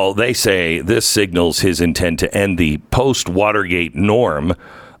 Well, they say this signals his intent to end the post-Watergate norm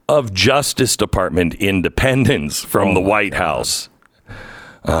of Justice Department independence from the White House.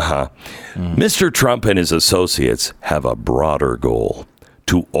 Mr. Trump and his associates have a broader goal: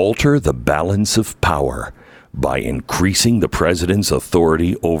 to alter the balance of power by increasing the president's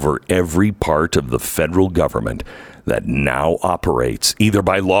authority over every part of the federal government that now operates, either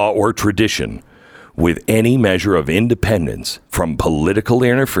by law or tradition, with any measure of independence from political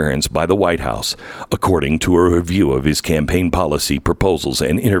interference by the White House, according to a review of his campaign policy proposals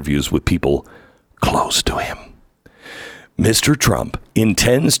and interviews with people close to him. Mr. Trump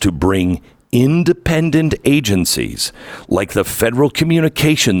intends to bring independent agencies like the Federal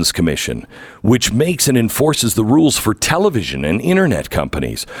Communications Commission, which makes and enforces the rules for television and internet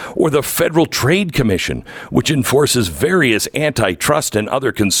companies, or the Federal Trade Commission, which enforces various antitrust and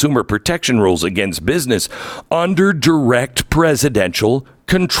other consumer protection rules against business under direct presidential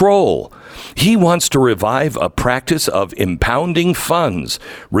control. He wants to revive a practice of impounding funds,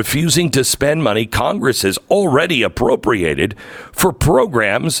 refusing to spend money Congress has already appropriated for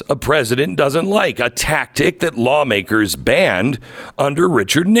programs a president doesn't like, a tactic that lawmakers banned under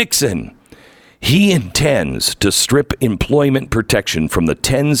Richard Nixon. He intends to strip employment protection from the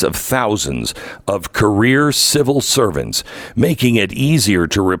tens of thousands of career civil servants, making it easier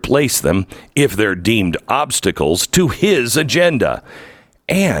to replace them if they're deemed obstacles to his agenda.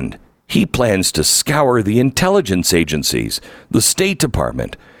 And he plans to scour the intelligence agencies, the State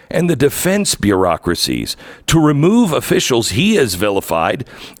Department, and the defense bureaucracies to remove officials he has vilified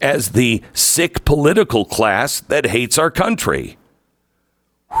as the sick political class that hates our country.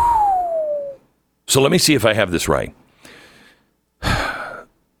 So let me see if I have this right.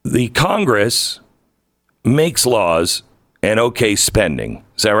 The Congress makes laws and okay spending.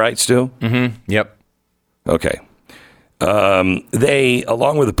 Is that right, Stu? Mm-hmm. Yep. Okay. They,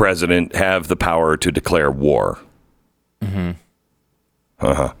 along with the president, have the power to declare war.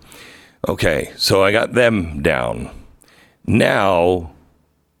 Okay, so I got them down. Now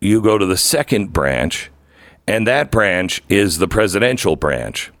you go to the second branch, and that branch is the presidential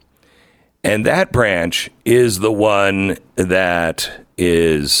branch. And that branch is the one that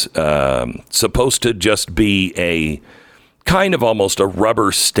is supposed to just be a kind of almost a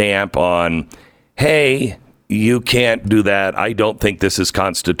rubber stamp on, hey, you can't do that. I don't think this is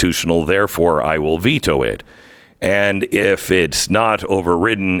constitutional. Therefore, I will veto it. And if it's not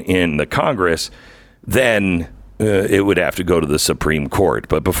overridden in the Congress, then it would have to go to the Supreme Court.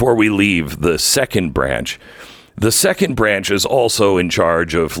 But before we leave the second branch is also in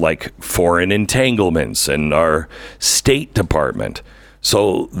charge of like foreign entanglements and our State Department.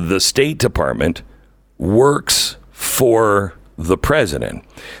 So the State Department works for the president.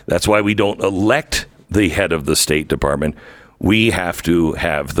 That's why we don't elect the head of the State Department. We have to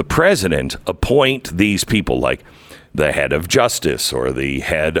have the president appoint these people, like the head of Justice or the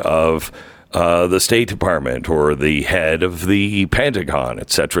head of the State Department or the head of the Pentagon, et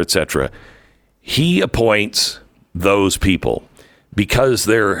cetera, et cetera. He appoints those people because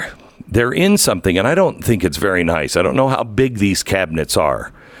they're in something, and I don't think it's very nice. I don't know how big these cabinets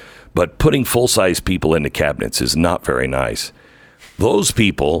are, but putting full-size people into cabinets is not very nice. Those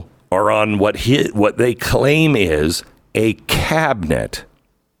people are on what they claim is a cabinet.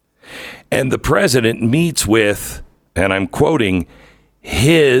 And the president meets with, and I'm quoting,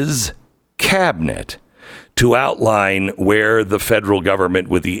 his cabinet to outline where the federal government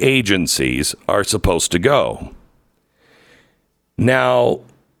with the agencies are supposed to go. Now,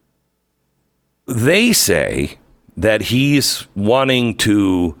 they say that he's wanting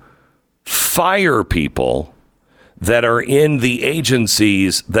to fire people that are in the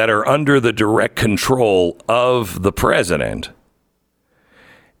agencies that are under the direct control of the president.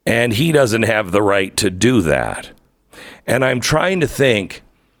 And he doesn't have the right to do that. And I'm trying to think,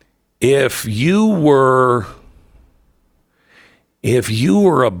 if you were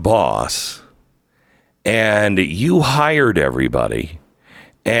a boss and you hired everybody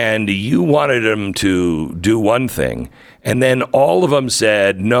and you wanted them to do one thing, and then all of them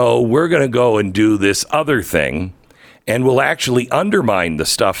said, no, we're going to go and do this other thing, and will actually undermine the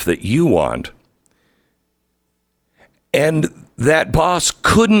stuff that you want. And that boss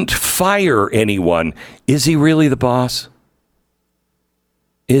couldn't fire anyone. Is he really the boss?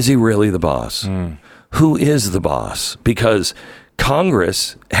 Is he really the boss? Who is the boss? Because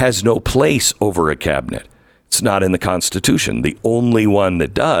Congress has no place over a cabinet. It's not in the Constitution. The only one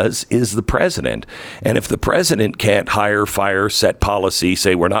that does is the president. And if the president can't hire, fire, set policy,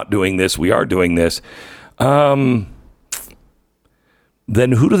 say we're not doing this, we are doing this, then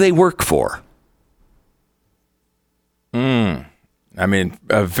who do they work for? I mean,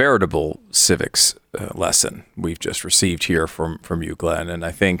 a veritable civics lesson we've just received here from you, Glenn. And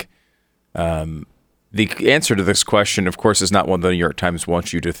I think the answer to this question, of course, is not one the New York Times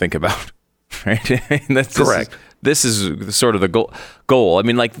wants you to think about. Right? That's correct. This is sort of the goal. I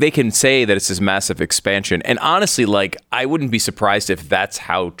mean, like, they can say that it's this massive expansion. And honestly, like, I wouldn't be surprised if that's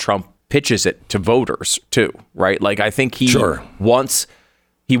how Trump pitches it to voters, too. Right? Like, I think he wants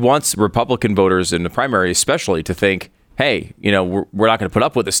Republican voters in the primary especially to think, hey, you know, we're not going to put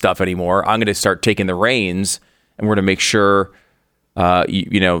up with this stuff anymore. I'm going to start taking the reins, and we're going to make sure,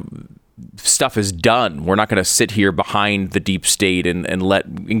 stuff is done. We're not going to sit here behind the deep state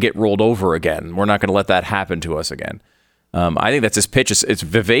and get rolled over again. We're not going to let that happen to us again. I think that's his pitch. It's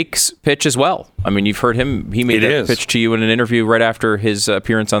Vivek's pitch as well. I mean, you've heard him. He made that pitch to you in an interview right after his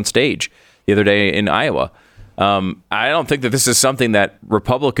appearance on stage the other day in Iowa. I don't think that this is something that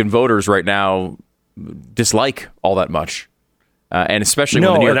Republican voters right now dislike all that much. And especially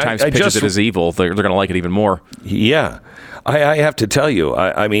when the New York Times pitches it as evil, they're going to like it even more. Yeah. I have to tell you,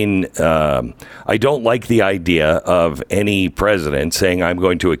 I mean, I don't like the idea of any president saying I'm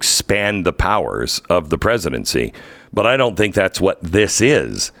going to expand the powers of the presidency, but I don't think that's what this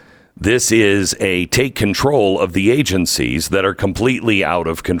is. This is a take control of the agencies that are completely out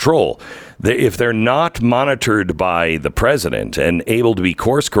of control. If they're not monitored by the president and able to be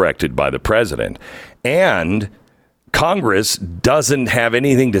course corrected by the president, and Congress doesn't have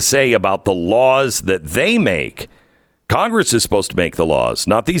anything to say about the laws that they make. Congress is supposed to make the laws,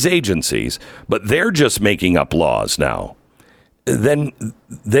 not these agencies, but they're just making up laws now. Then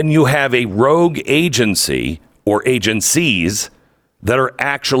you have a rogue agency or agencies that are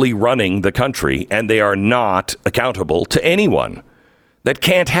actually running the country, and they are not accountable to anyone. That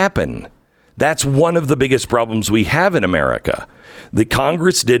can't happen. That's one of the biggest problems we have in America. The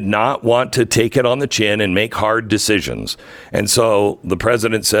Congress did not want to take it on the chin and make hard decisions. And so the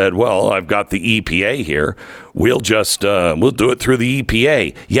president said, well, I've got the EPA here. We'll do it through the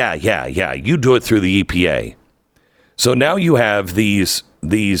EPA. Yeah. You do it through the EPA. So now you have these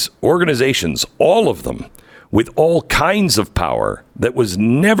organizations, all of them, with all kinds of power that was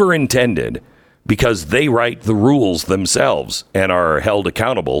never intended, because they write the rules themselves and are held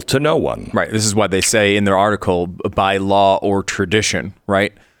accountable to no one. Right. This is why they say in their article, by law or tradition,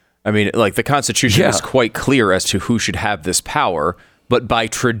 right? I mean, like, the Constitution is quite clear as to who should have this power, but by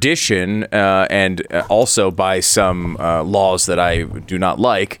tradition and also by some laws that I do not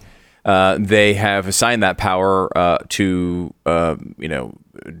like, they have assigned that power to,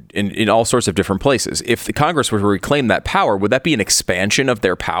 in all sorts of different places. If the Congress were to reclaim that power, would that be an expansion of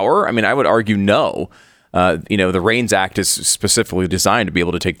their power? I mean, I would argue no. The Reins Act is specifically designed to be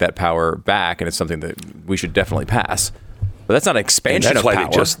able to take that power back, and it's something that we should definitely pass. But that's not an expansion of power.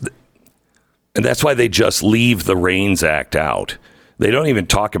 And that's why they just leave the Reins Act out. They don't even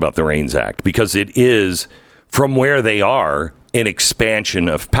talk about the Reins Act, because it is, from where they are, an expansion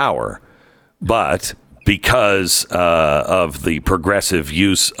of power. But because of the progressive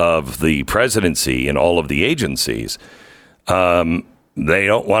use of the presidency and all of the agencies, they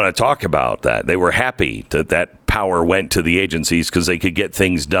don't want to talk about that. They were happy that power went to the agencies because they could get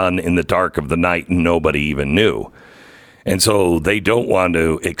things done in the dark of the night and nobody even knew. And so they don't want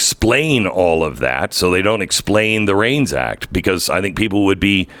to explain all of that. So they don't explain the REINS Act, because I think people would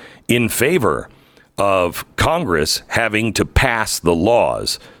be in favor of Congress having to pass the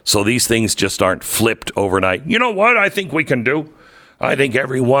laws. So these things just aren't flipped overnight. You know what I think we can do? I think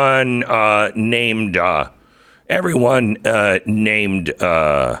everyone named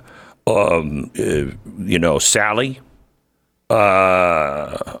Sally.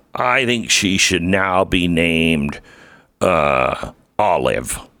 I think she should now be named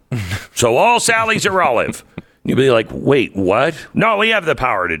Olive. So all Sallys are Olive. You'd be like, wait, what? No, we have the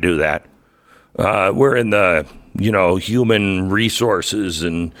power to do that. We're in the, human resources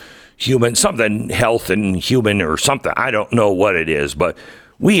and health and human or something. I don't know what it is, but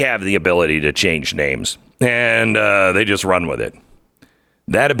we have the ability to change names. And they just run with it.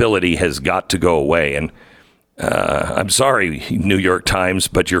 That ability has got to go away. And I'm sorry, New York Times,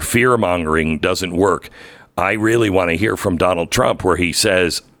 but your fear-mongering doesn't work. I really want to hear from Donald Trump, where he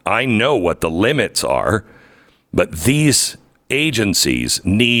says, I know what the limits are, but these agencies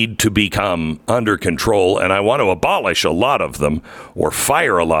need to become under control, and I want to abolish a lot of them or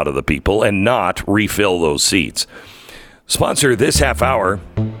fire a lot of the people and not refill those seats. Sponsor this half hour.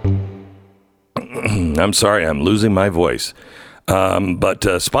 I'm sorry, I'm losing my voice.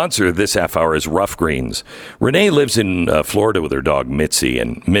 But sponsor this half hour is Rough Greens. Renee lives in Florida with her dog Mitzi,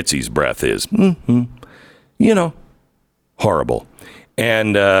 and Mitzi's breath is, horrible.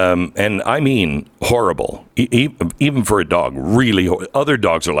 And I mean horrible, even for a dog, really. Other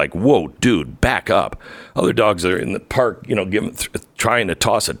dogs are like, whoa, dude, back up. Other dogs are in the park, trying to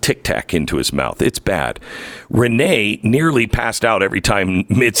toss a Tic Tac into his mouth. It's bad. Renee nearly passed out every time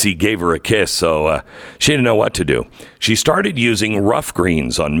Mitzi gave her a kiss, so she didn't know what to do. She started using Rough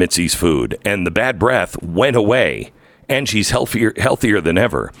Greens on Mitzi's food, and the bad breath went away. And she's healthier than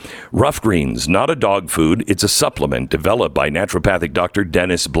ever. Rough Greens, not a dog food. It's a supplement developed by naturopathic Dr.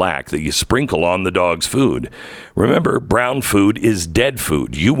 Dennis Black that you sprinkle on the dog's food. Remember, brown food is dead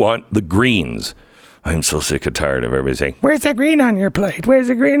food. You want the greens. I'm so sick and tired of everybody saying, where's the green on your plate? Where's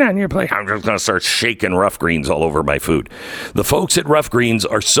the green on your plate? I'm just going to start shaking Rough Greens all over my food. The folks at Rough Greens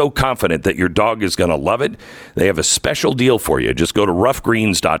are so confident that your dog is going to love it. They have a special deal for you. Just go to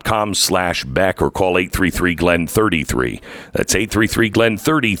roughgreens.com/Beck or call 833-GLEN-33. That's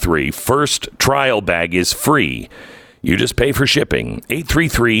 833-GLEN-33. First trial bag is free. You just pay for shipping.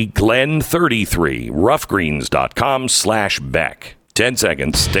 833-GLEN-33. roughgreens.com/Beck. 10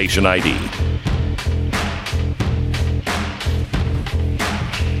 seconds, station ID.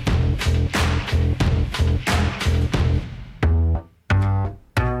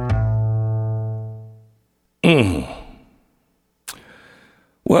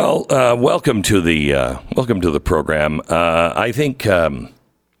 Well, welcome to the program. I think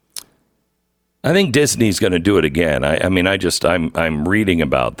Disney's going to do it again. I'm reading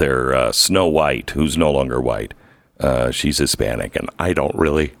about their Snow White, who's no longer white. She's Hispanic, and I don't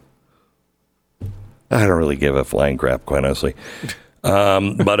really give a flying crap, quite honestly.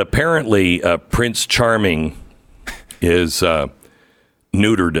 But apparently, Prince Charming is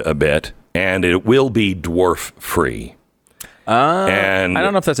neutered a bit. And it will be dwarf free. And I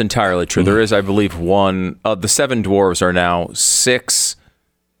don't know if that's entirely true. There is, I believe, one. The 7 dwarves are now 6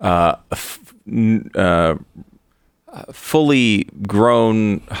 fully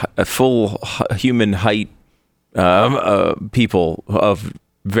grown, full human height people of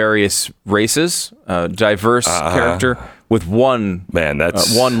various races, diverse character, with one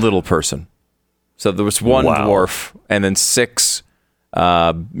one little person. So there was one dwarf, and then 6.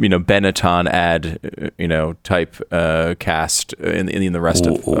 Benetton ad, type cast in the rest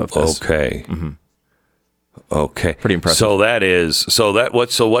of this. Okay. Mm-hmm. Okay. Pretty impressive. So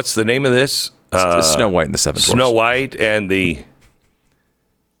what's the name of this? Snow White and the 7 Dwarfs. Snow White and the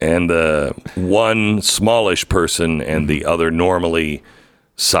one smallish person and the other normally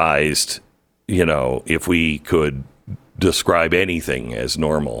sized, if we could describe anything as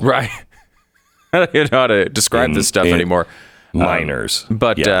normal. Right. I don't even know how to describe this stuff anymore. Minors.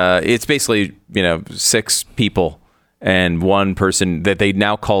 But it's basically, 6 people and one person that they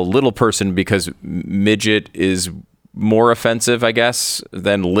now call little person because midget is more offensive, I guess,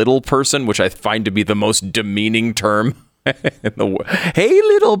 than little person, which I find to be the most demeaning term. Hey,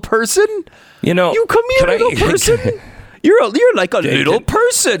 little person. You come here, little person. You're like a little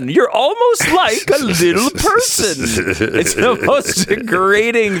person. You're almost like a little person. It's the most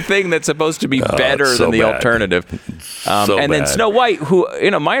degrading thing that's supposed to be better than the alternative. Then Snow White, who,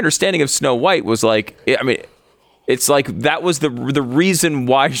 my understanding of Snow White was like, it's like that was the reason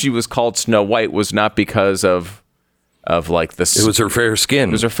why she was called Snow White was not because of like this. It was her fair skin.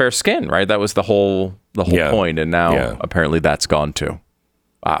 It was her fair skin, right? That was the whole the whole point. And now apparently that's gone too.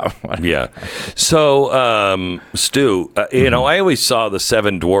 Wow. Yeah. So, Stu, I always saw the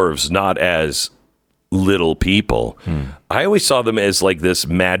Seven Dwarves not as little people. I always saw them as like this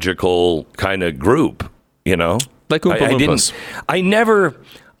magical kind of group, Like Oompa Loompas.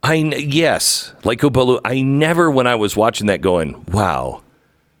 Yes, like Oompa Loompa. I never, when I was watching that, going, wow,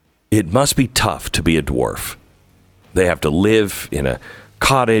 it must be tough to be a dwarf. They have to live in a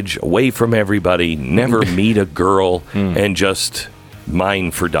cottage away from everybody, never meet a girl, and just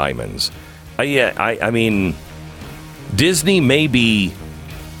mine for diamonds. I mean, Disney may be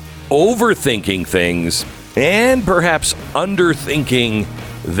overthinking things and perhaps underthinking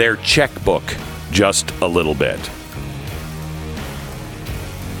their checkbook just a little bit.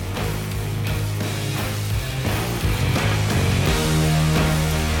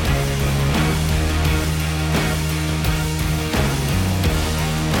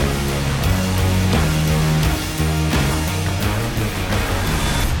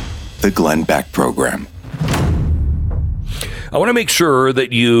 The Glenn Beck Program. I want to make sure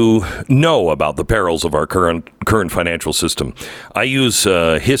that you know about the perils of our current financial system. I use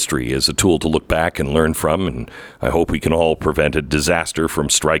history as a tool to look back and learn from, and I hope we can all prevent a disaster from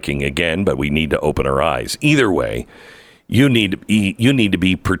striking again, but we need to open our eyes. Either way, you need to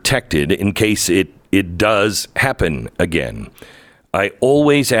be protected in case it does happen again. I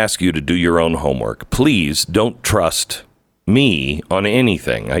always ask you to do your own homework. Please don't trust me on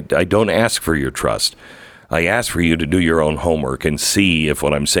anything. I don't ask for your trust. I ask for you to do your own homework and see if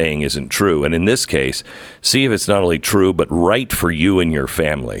what I'm saying isn't true. And in this case, see if it's not only true, but right for you and your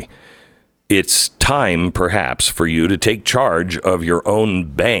family. It's time, perhaps, for you to take charge of your own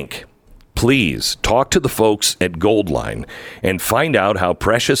bank. Please talk to the folks at Goldline and find out how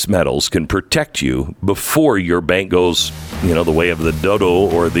precious metals can protect you before your bank goes, the way of the dodo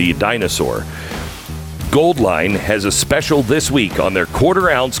or the dinosaur. Goldline has a special this week on their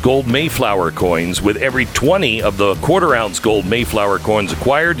quarter-ounce gold Mayflower coins. With every 20 of the quarter-ounce gold Mayflower coins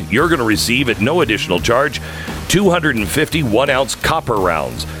acquired, you're going to receive, at no additional charge, 250 one-ounce copper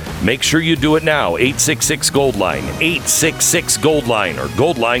rounds. Make sure you do it now. 866-GOLDLINE, 866-GOLDLINE, or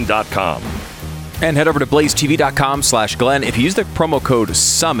goldline.com. And head over to blazetv.com/Glenn. If you use the promo code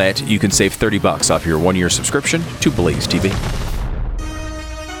SUMMIT, you can save $30 off your one-year subscription to Blaze TV.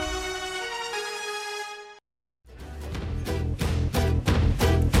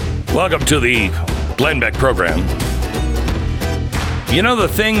 Welcome to the Glenn Beck Program. The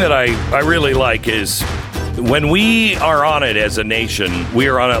thing that I really like is when we are on it as a nation, we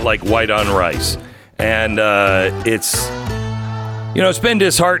are on it like white on rice. And it's been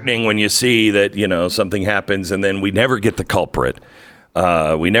disheartening when you see that, something happens and then we never get the culprit.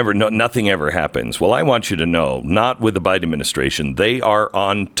 Nothing ever happens. Well, I want you to know, not with the Biden administration. They are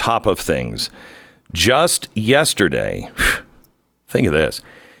on top of things. Just yesterday, think of this.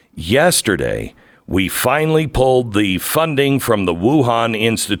 Yesterday, we finally pulled the funding from the Wuhan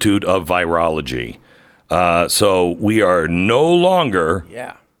Institute of Virology. So we are no longer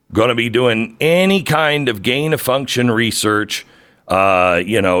going to be doing any kind of gain-of-function research,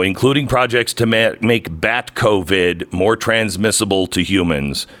 including projects to make bat COVID more transmissible to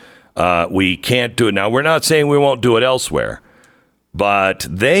humans. We can't do it. Now, we're not saying we won't do it elsewhere. But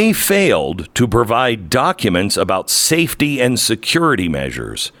they failed to provide documents about safety and security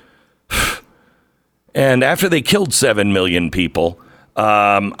measures. And after they killed 7 million people,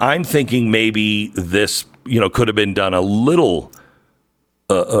 I'm thinking maybe this, could have been done a little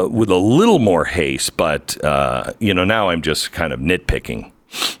with a little more haste. But, now I'm just kind of nitpicking.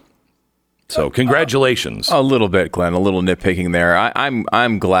 So congratulations. A little bit, Glenn, a little nitpicking there.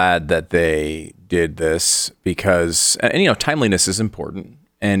 I'm glad that they did this because, timeliness is important.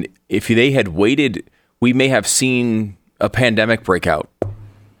 And if they had waited, we may have seen a pandemic breakout.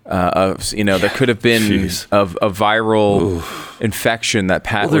 There could have been a viral infection that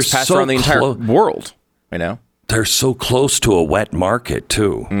was passed around the entire world. They're so close to a wet market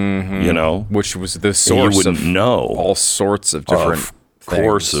too. Mm-hmm. Which was the source of know all sorts of different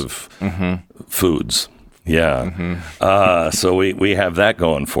course of foods. Yeah. Mm-hmm. So we have that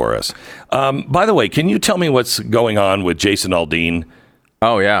going for us. By the way, can you tell me what's going on with Jason Aldean?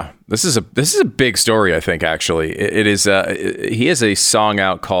 Oh yeah, this is a big story. I think actually it is. He has a song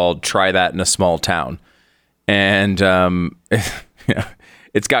out called "Try That in a Small Town," and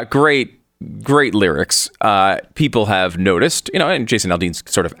it's got great lyrics. People have noticed, and Jason Aldean's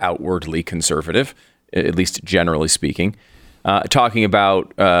sort of outwardly conservative, at least generally speaking. Talking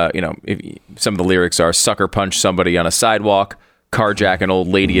about, if some of the lyrics are sucker punch somebody on a sidewalk, carjack an old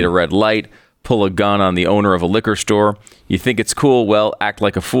lady at a red light, pull a gun on the owner of a liquor store. You think it's cool? Well, act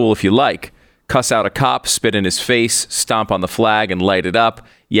like a fool if you like. cuss out a cop, spit in his face, stomp on the flag, and light it up.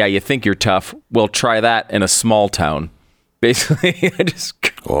 Yeah, you think you're tough. Well, try that in a small town. Basically, I just...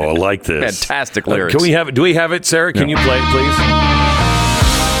 Oh, I like this. Fantastic lyrics. Can we have it? Do we have it, Sarah? Can you play it, please?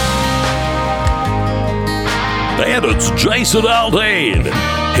 And it's Jason Aldean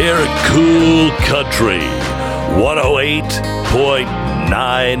here at Cool Country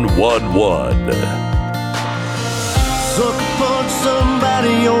 108.911. Sucker punch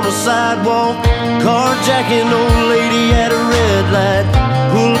somebody on the sidewalk, carjacking old lady at a red light,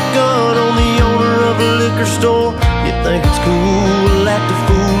 pull a gun on the owner of a liquor store. You think it's cool, act a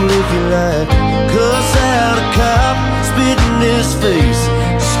fool if you like. Cuss out a cop, spit in his face,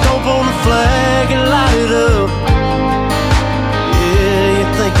 stomp on the flag and light it up. Yeah, you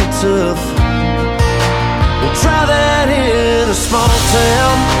think you're tough. Well, try that in a small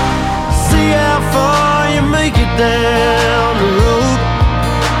town. See how far you make it down the road.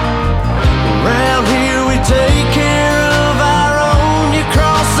 Around here we take care of our own. You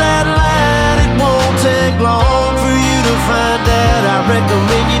cross that line, it won't take long for you to find out. I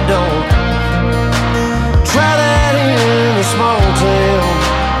recommend you don't. Try that in a small town.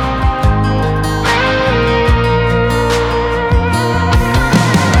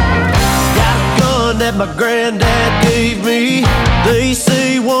 Got a gun that my granddad gave me. They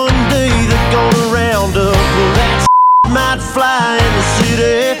say one day they're gonna round up. Well, that might fly in the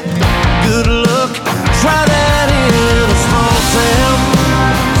city. Good luck, try that in a small town.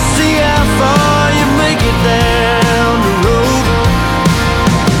 See how far you make it down the road.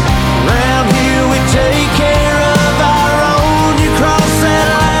 Around here we take care of our own. You cross that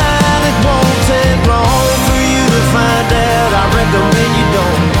line, it won't take long for you to find out. I recommend you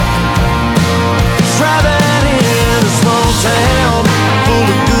don't. Try that in a small town full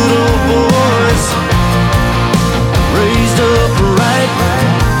of good old boys, raised up right.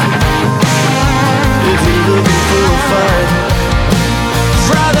 If you're looking for a fight,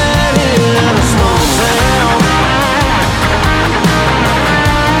 try that in a small town.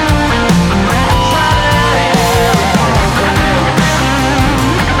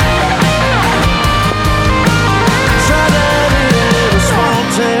 Try that in a small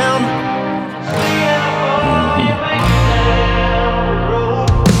town.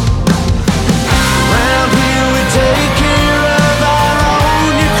 Around here we take care of our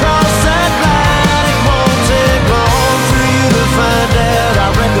own. You cross that line, it won't take long for you to find out. I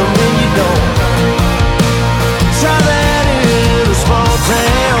recommend you don't. Try that in a small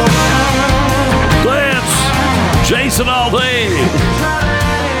town. That's Jason Aldean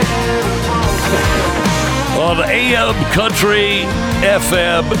on AM Country,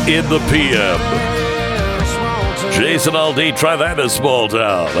 FM in the PM. Jason Aldean, try that in a small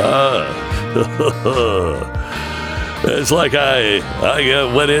town. It's like I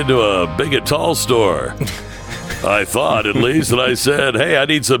went into a big and tall store. I thought, at least, and I said, hey, I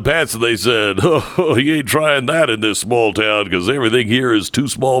need some pants. And they said, oh, you ain't trying that in this small town because everything here is too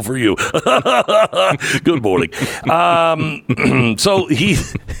small for you. Good morning. So he...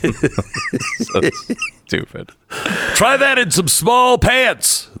 So stupid. Try that in some small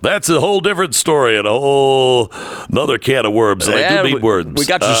pants. That's a whole different story and a whole another can of worms. I do mean worms. We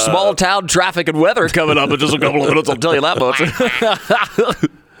got your small town traffic and weather coming up in just a couple of minutes. I'll tell you that much.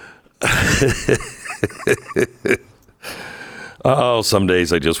 Oh, some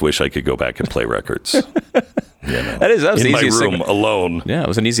days I just wish I could go back and play records. You know, that was in the my easiest room segment. alone. Yeah, it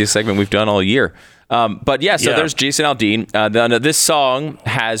was an easiest segment we've done all year. But yeah, so there's Jason Aldean. This song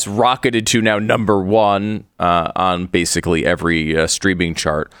has rocketed to now #1 on basically every streaming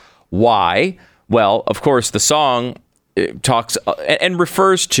chart. Why? Well, of course, the song talks and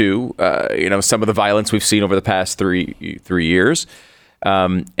refers to some of the violence we've seen over the past three years.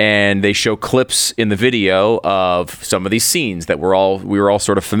 And they show clips in the video of some of these scenes that we were all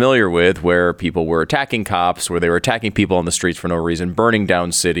sort of familiar with, where people were attacking cops, where they were attacking people on the streets for no reason, burning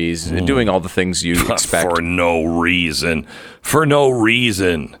down cities, doing all the things you expect. For no reason.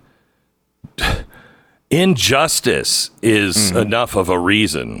 Injustice is enough of a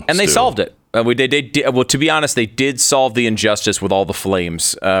reason. And they solved it. Well, to be honest, they did solve the injustice with all the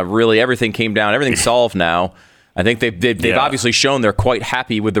flames. Really, everything came down. Everything's solved now. I think they've obviously shown they're quite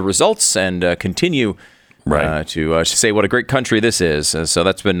happy with the results and continue to say what a great country this is. So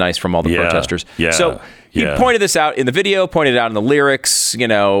that's been nice from all the protesters. Yeah. So he pointed this out in the video, pointed it out in the lyrics.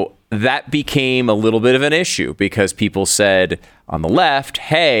 That became a little bit of an issue because people said on the left,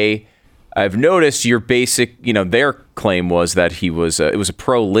 hey, I've noticed your basic, their claim was that it was a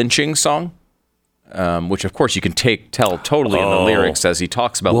pro-lynching song. Which, of course, you can tell totally in the lyrics as he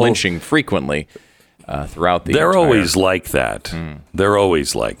talks about lynching frequently. throughout the. They're always like that. They're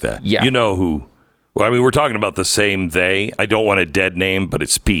always like that. Yeah. You know who? Well, I mean, we're talking about the same they. I don't want a dead name, but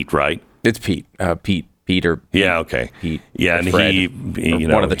it's Pete, right? It's Pete. Peter. Yeah. Okay. Pete. Yeah, and Fred, he, you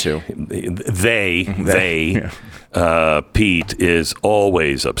know, one of the two. Pete is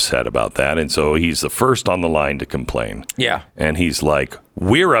always upset about that, and so he's the first on the line to complain. Yeah. And he's like,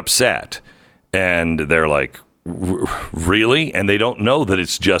 "We're upset," and they're like, "Really?" And they don't know that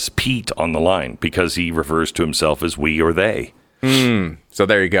it's just Pete on the line because he refers to himself as we or they. So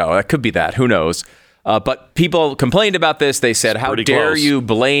there you go. That could be that. Who knows? But people complained about this. They said, how dare you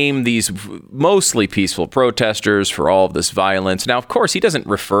blame these mostly peaceful protesters for all of this violence? Now, of course, he doesn't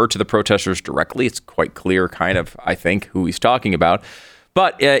refer to the protesters directly. It's quite clear, kind of, I think, who he's talking about.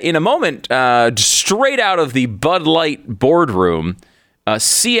 But in a moment, straight out of the Bud Light boardroom,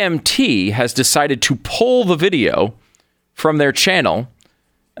 CMT has decided to pull the video from their channel.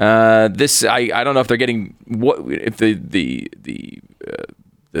 I don't know if they're getting if the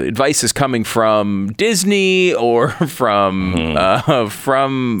advice is coming from Disney or from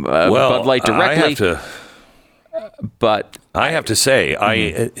Bud Light directly. I have to say,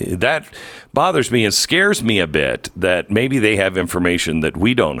 that bothers me and scares me a bit that maybe they have information that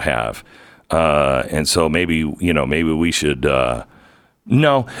we don't have, and so maybe we should. Play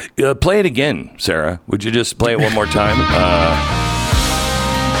it again, Sarah. Would you just play it one more time?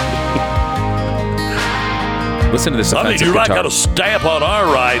 Listen to this. I mean, you're not going to stamp on our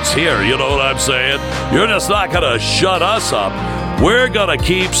rights here. You know what I'm saying? You're just not going to shut us up. We're going to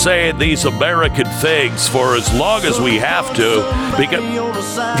keep saying these American things for as long as we have to. Because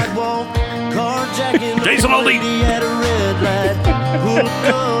Jason Aldean.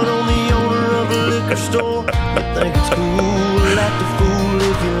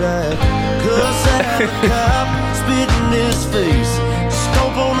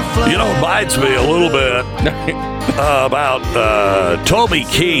 You know, it reminds me a little bit about Toby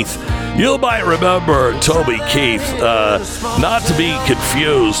Keith. You might remember Toby Keith, not to be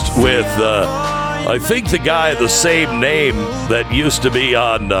confused with, I think the guy the same name that used to be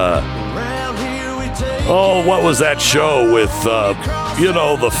on, what was that show with,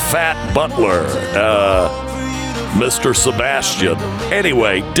 the fat butler, Mr. Sebastian.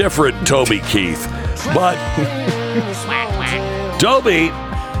 Anyway, different Toby Keith. But Toby...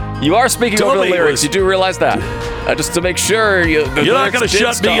 You are speaking over the lyrics. You do realize that. Just to make sure you're not going to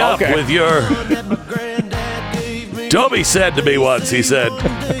shut me up with your. Toby said to me once, he said,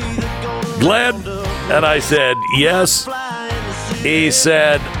 Glenn, and I said, yes. He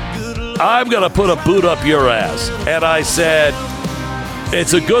said, I'm going to put a boot up your ass. And I said,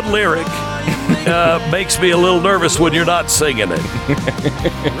 it's a good lyric. Makes me a little nervous when you're not singing it.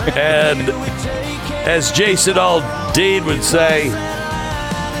 And as Jason Aldean would say,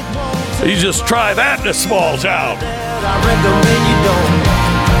 you just try that in a small town. I recommend you don't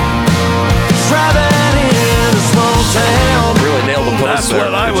try that in a small town. Really nailed the post. That's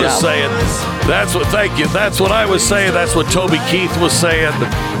what I was saying. Thank you. That's what I was saying. That's what Toby Keith was saying.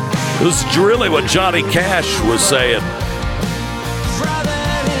 This is really what Johnny Cash was saying.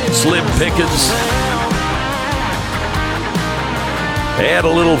 Slim Pickens. And a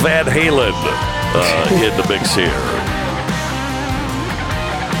little Van Halen in the mix here.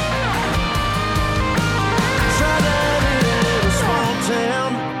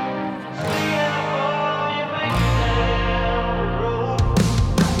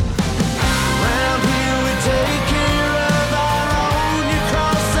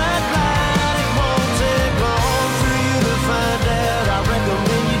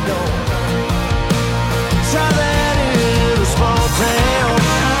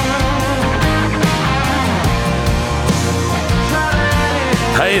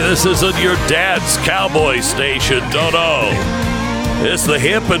 Hey, this isn't your dad's cowboy station, no. It's the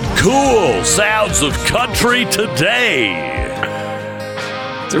hip and cool sounds of country today.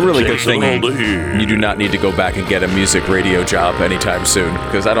 It's a really good thing you do not need to go back and get a music radio job anytime soon,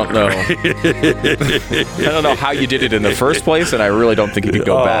 because I don't know. I don't know how you did it in the first place, and I really don't think you could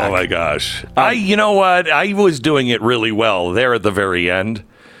go back. Oh my gosh. You know what? I was doing it really well there at the very end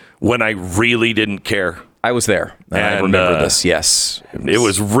when I really didn't care. I was there. And I remember this. Yes, it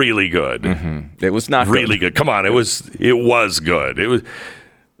was really good. Mm-hmm. It was not really good. Come on, it was good. It was.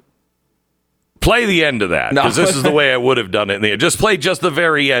 Play the end of that, because this is the way I would have done it. Just play just the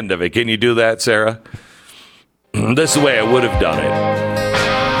very end of it. Can you do that, Sarah? This is the way I would have done it.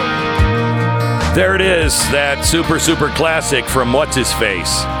 There it is, that super, super classic from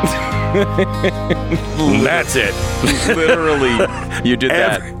What's-His-Face. That's it. Literally, you did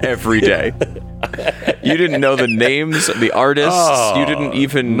that every day. You didn't know the names of the artists. You didn't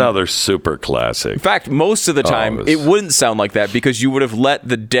even... Another super classic. In fact, most of the time, it wouldn't sound like that because you would have let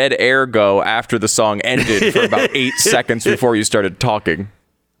the dead air go after the song ended for about 8 seconds before you started talking.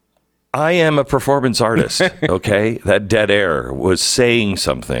 I am a performance artist, okay? That dead air was saying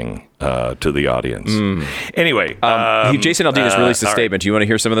something to the audience. Anyway. Jason Aldean has released a statement. Do you want to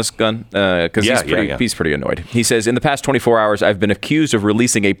hear some of this, Gun? Because he's pretty annoyed. He says, in the past 24 hours, I've been accused of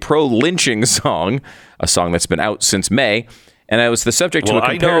releasing a pro-lynching song, a song that's been out since May, and I was the subject to a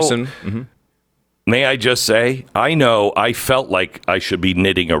comparison. May I just say, I felt like I should be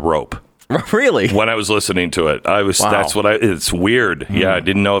knitting a rope. Really? When I was listening to it, it's weird. Yeah, I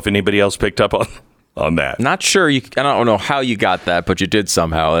didn't know if anybody else picked up on that. Not sure. I don't know how you got that, but you did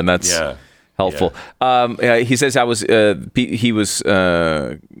somehow, and that's helpful. Yeah. He says he was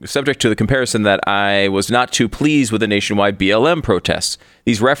subject to the comparison that I was not too pleased with the nationwide BLM protests.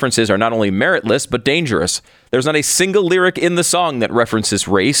 These references are not only meritless, but dangerous. There's not a single lyric in the song that references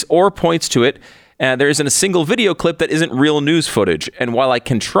race or points to it. And there isn't a single video clip that isn't real news footage. And while I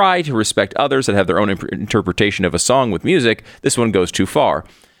can try to respect others that have their own interpretation of a song with music, this one goes too far.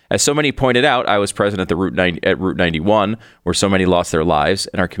 As so many pointed out, I was present at Route 91, where so many lost their lives,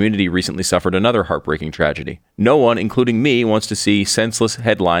 and our community recently suffered another heartbreaking tragedy. No one, including me, wants to see senseless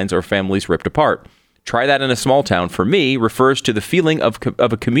headlines or families ripped apart. Try that in a small town, for me, refers to the feeling of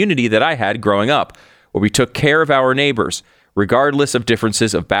a community that I had growing up, where we took care of our neighbors, regardless of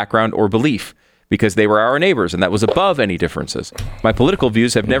differences of background or belief, because they were our neighbors, and that was above any differences. My political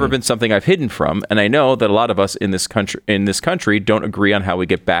views have never been something I've hidden from, and I know that a lot of us in this country don't agree on how we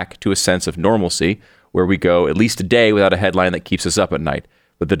get back to a sense of normalcy, where we go at least a day without a headline that keeps us up at night.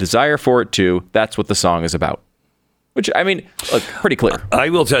 But the desire for it too, that's what the song is about. Which, I mean, look, pretty clear. I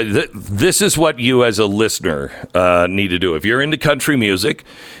will tell you, this is what you as a listener need to do. If you're into country music,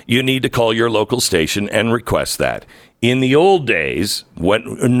 you need to call your local station and request that. In the old days,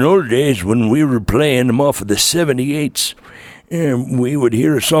 when we were playing them off of the 78s, we would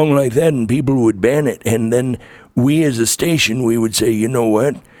hear a song like that and people would ban it. And then we as a station, we would say, you know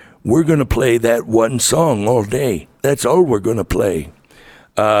what? We're going to play that one song all day. That's all we're going to play.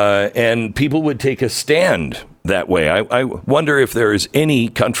 And people would take a stand that way. I wonder if there is any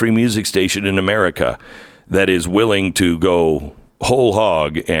country music station in America that is willing to go whole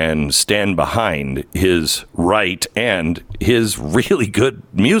hog and stand behind his right and his really good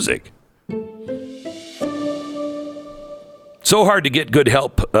music. So hard to get good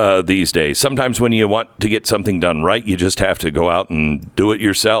help these days. Sometimes when you want to get something done right, you just have to go out and do it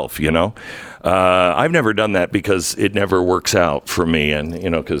yourself, you know. I've never done that because it never works out for me. And,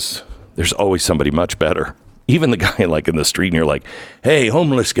 you know, because there's always somebody much better. Even the guy like in the street and you're like, hey,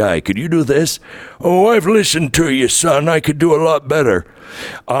 homeless guy, could you do this? Oh, I've listened to you, son. I could do a lot better.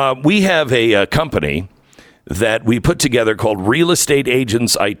 We have a company that we put together called Real Estate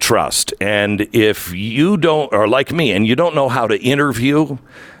Agents I Trust. And if you don't, or like me, and you don't know how to interview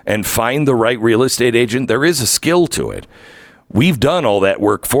and find the right real estate agent, there is a skill to it. We've done all that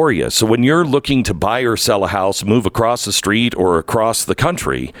work for you. So when you're looking to buy or sell a house, move across the street or across the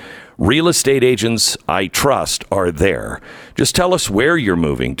country, Real Estate Agents I Trust are there. Just tell us where you're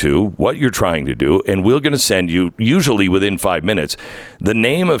moving to, what you're trying to do, and we're going to send you, usually within 5 minutes, the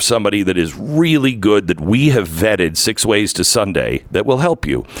name of somebody that is really good that we have vetted 6 ways to Sunday that will help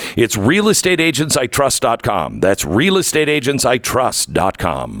you. It's realestateagentsitrust.com. That's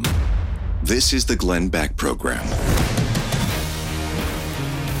realestateagentsitrust.com. This is the Glenn Beck Program.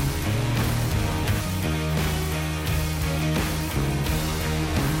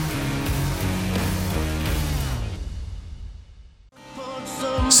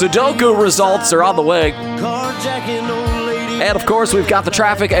 Sudoku results are on the way. And of course, we've got the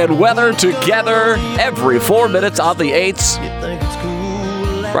traffic and weather together every 4 minutes on the 8s.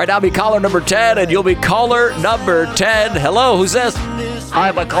 Right now, be caller number 10, and you'll be caller number 10. Hello, who's this? Hi,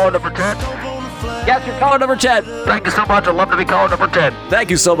 am I caller number 10? Yes, you're caller number 10. Thank you so much. I'd love to be caller number 10. Thank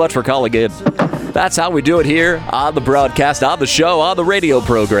you so much for calling in. That's how we do it here on the broadcast, on the show, on the radio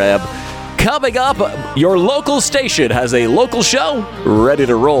program. Coming up, your local station has a local show ready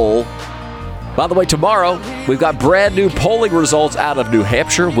to roll. By the way, tomorrow, we've got brand new polling results out of New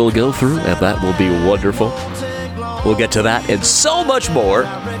Hampshire we'll go through, and that will be wonderful. We'll get to that and so much more.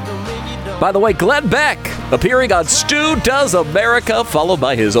 By the way, Glenn Beck appearing on Stu Does America, followed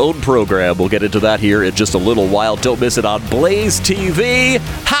by his own program. We'll get into that here in just a little while. Don't miss it on Blaze TV.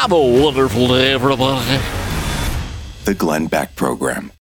 Have a wonderful day, everybody. The Glenn Beck Program.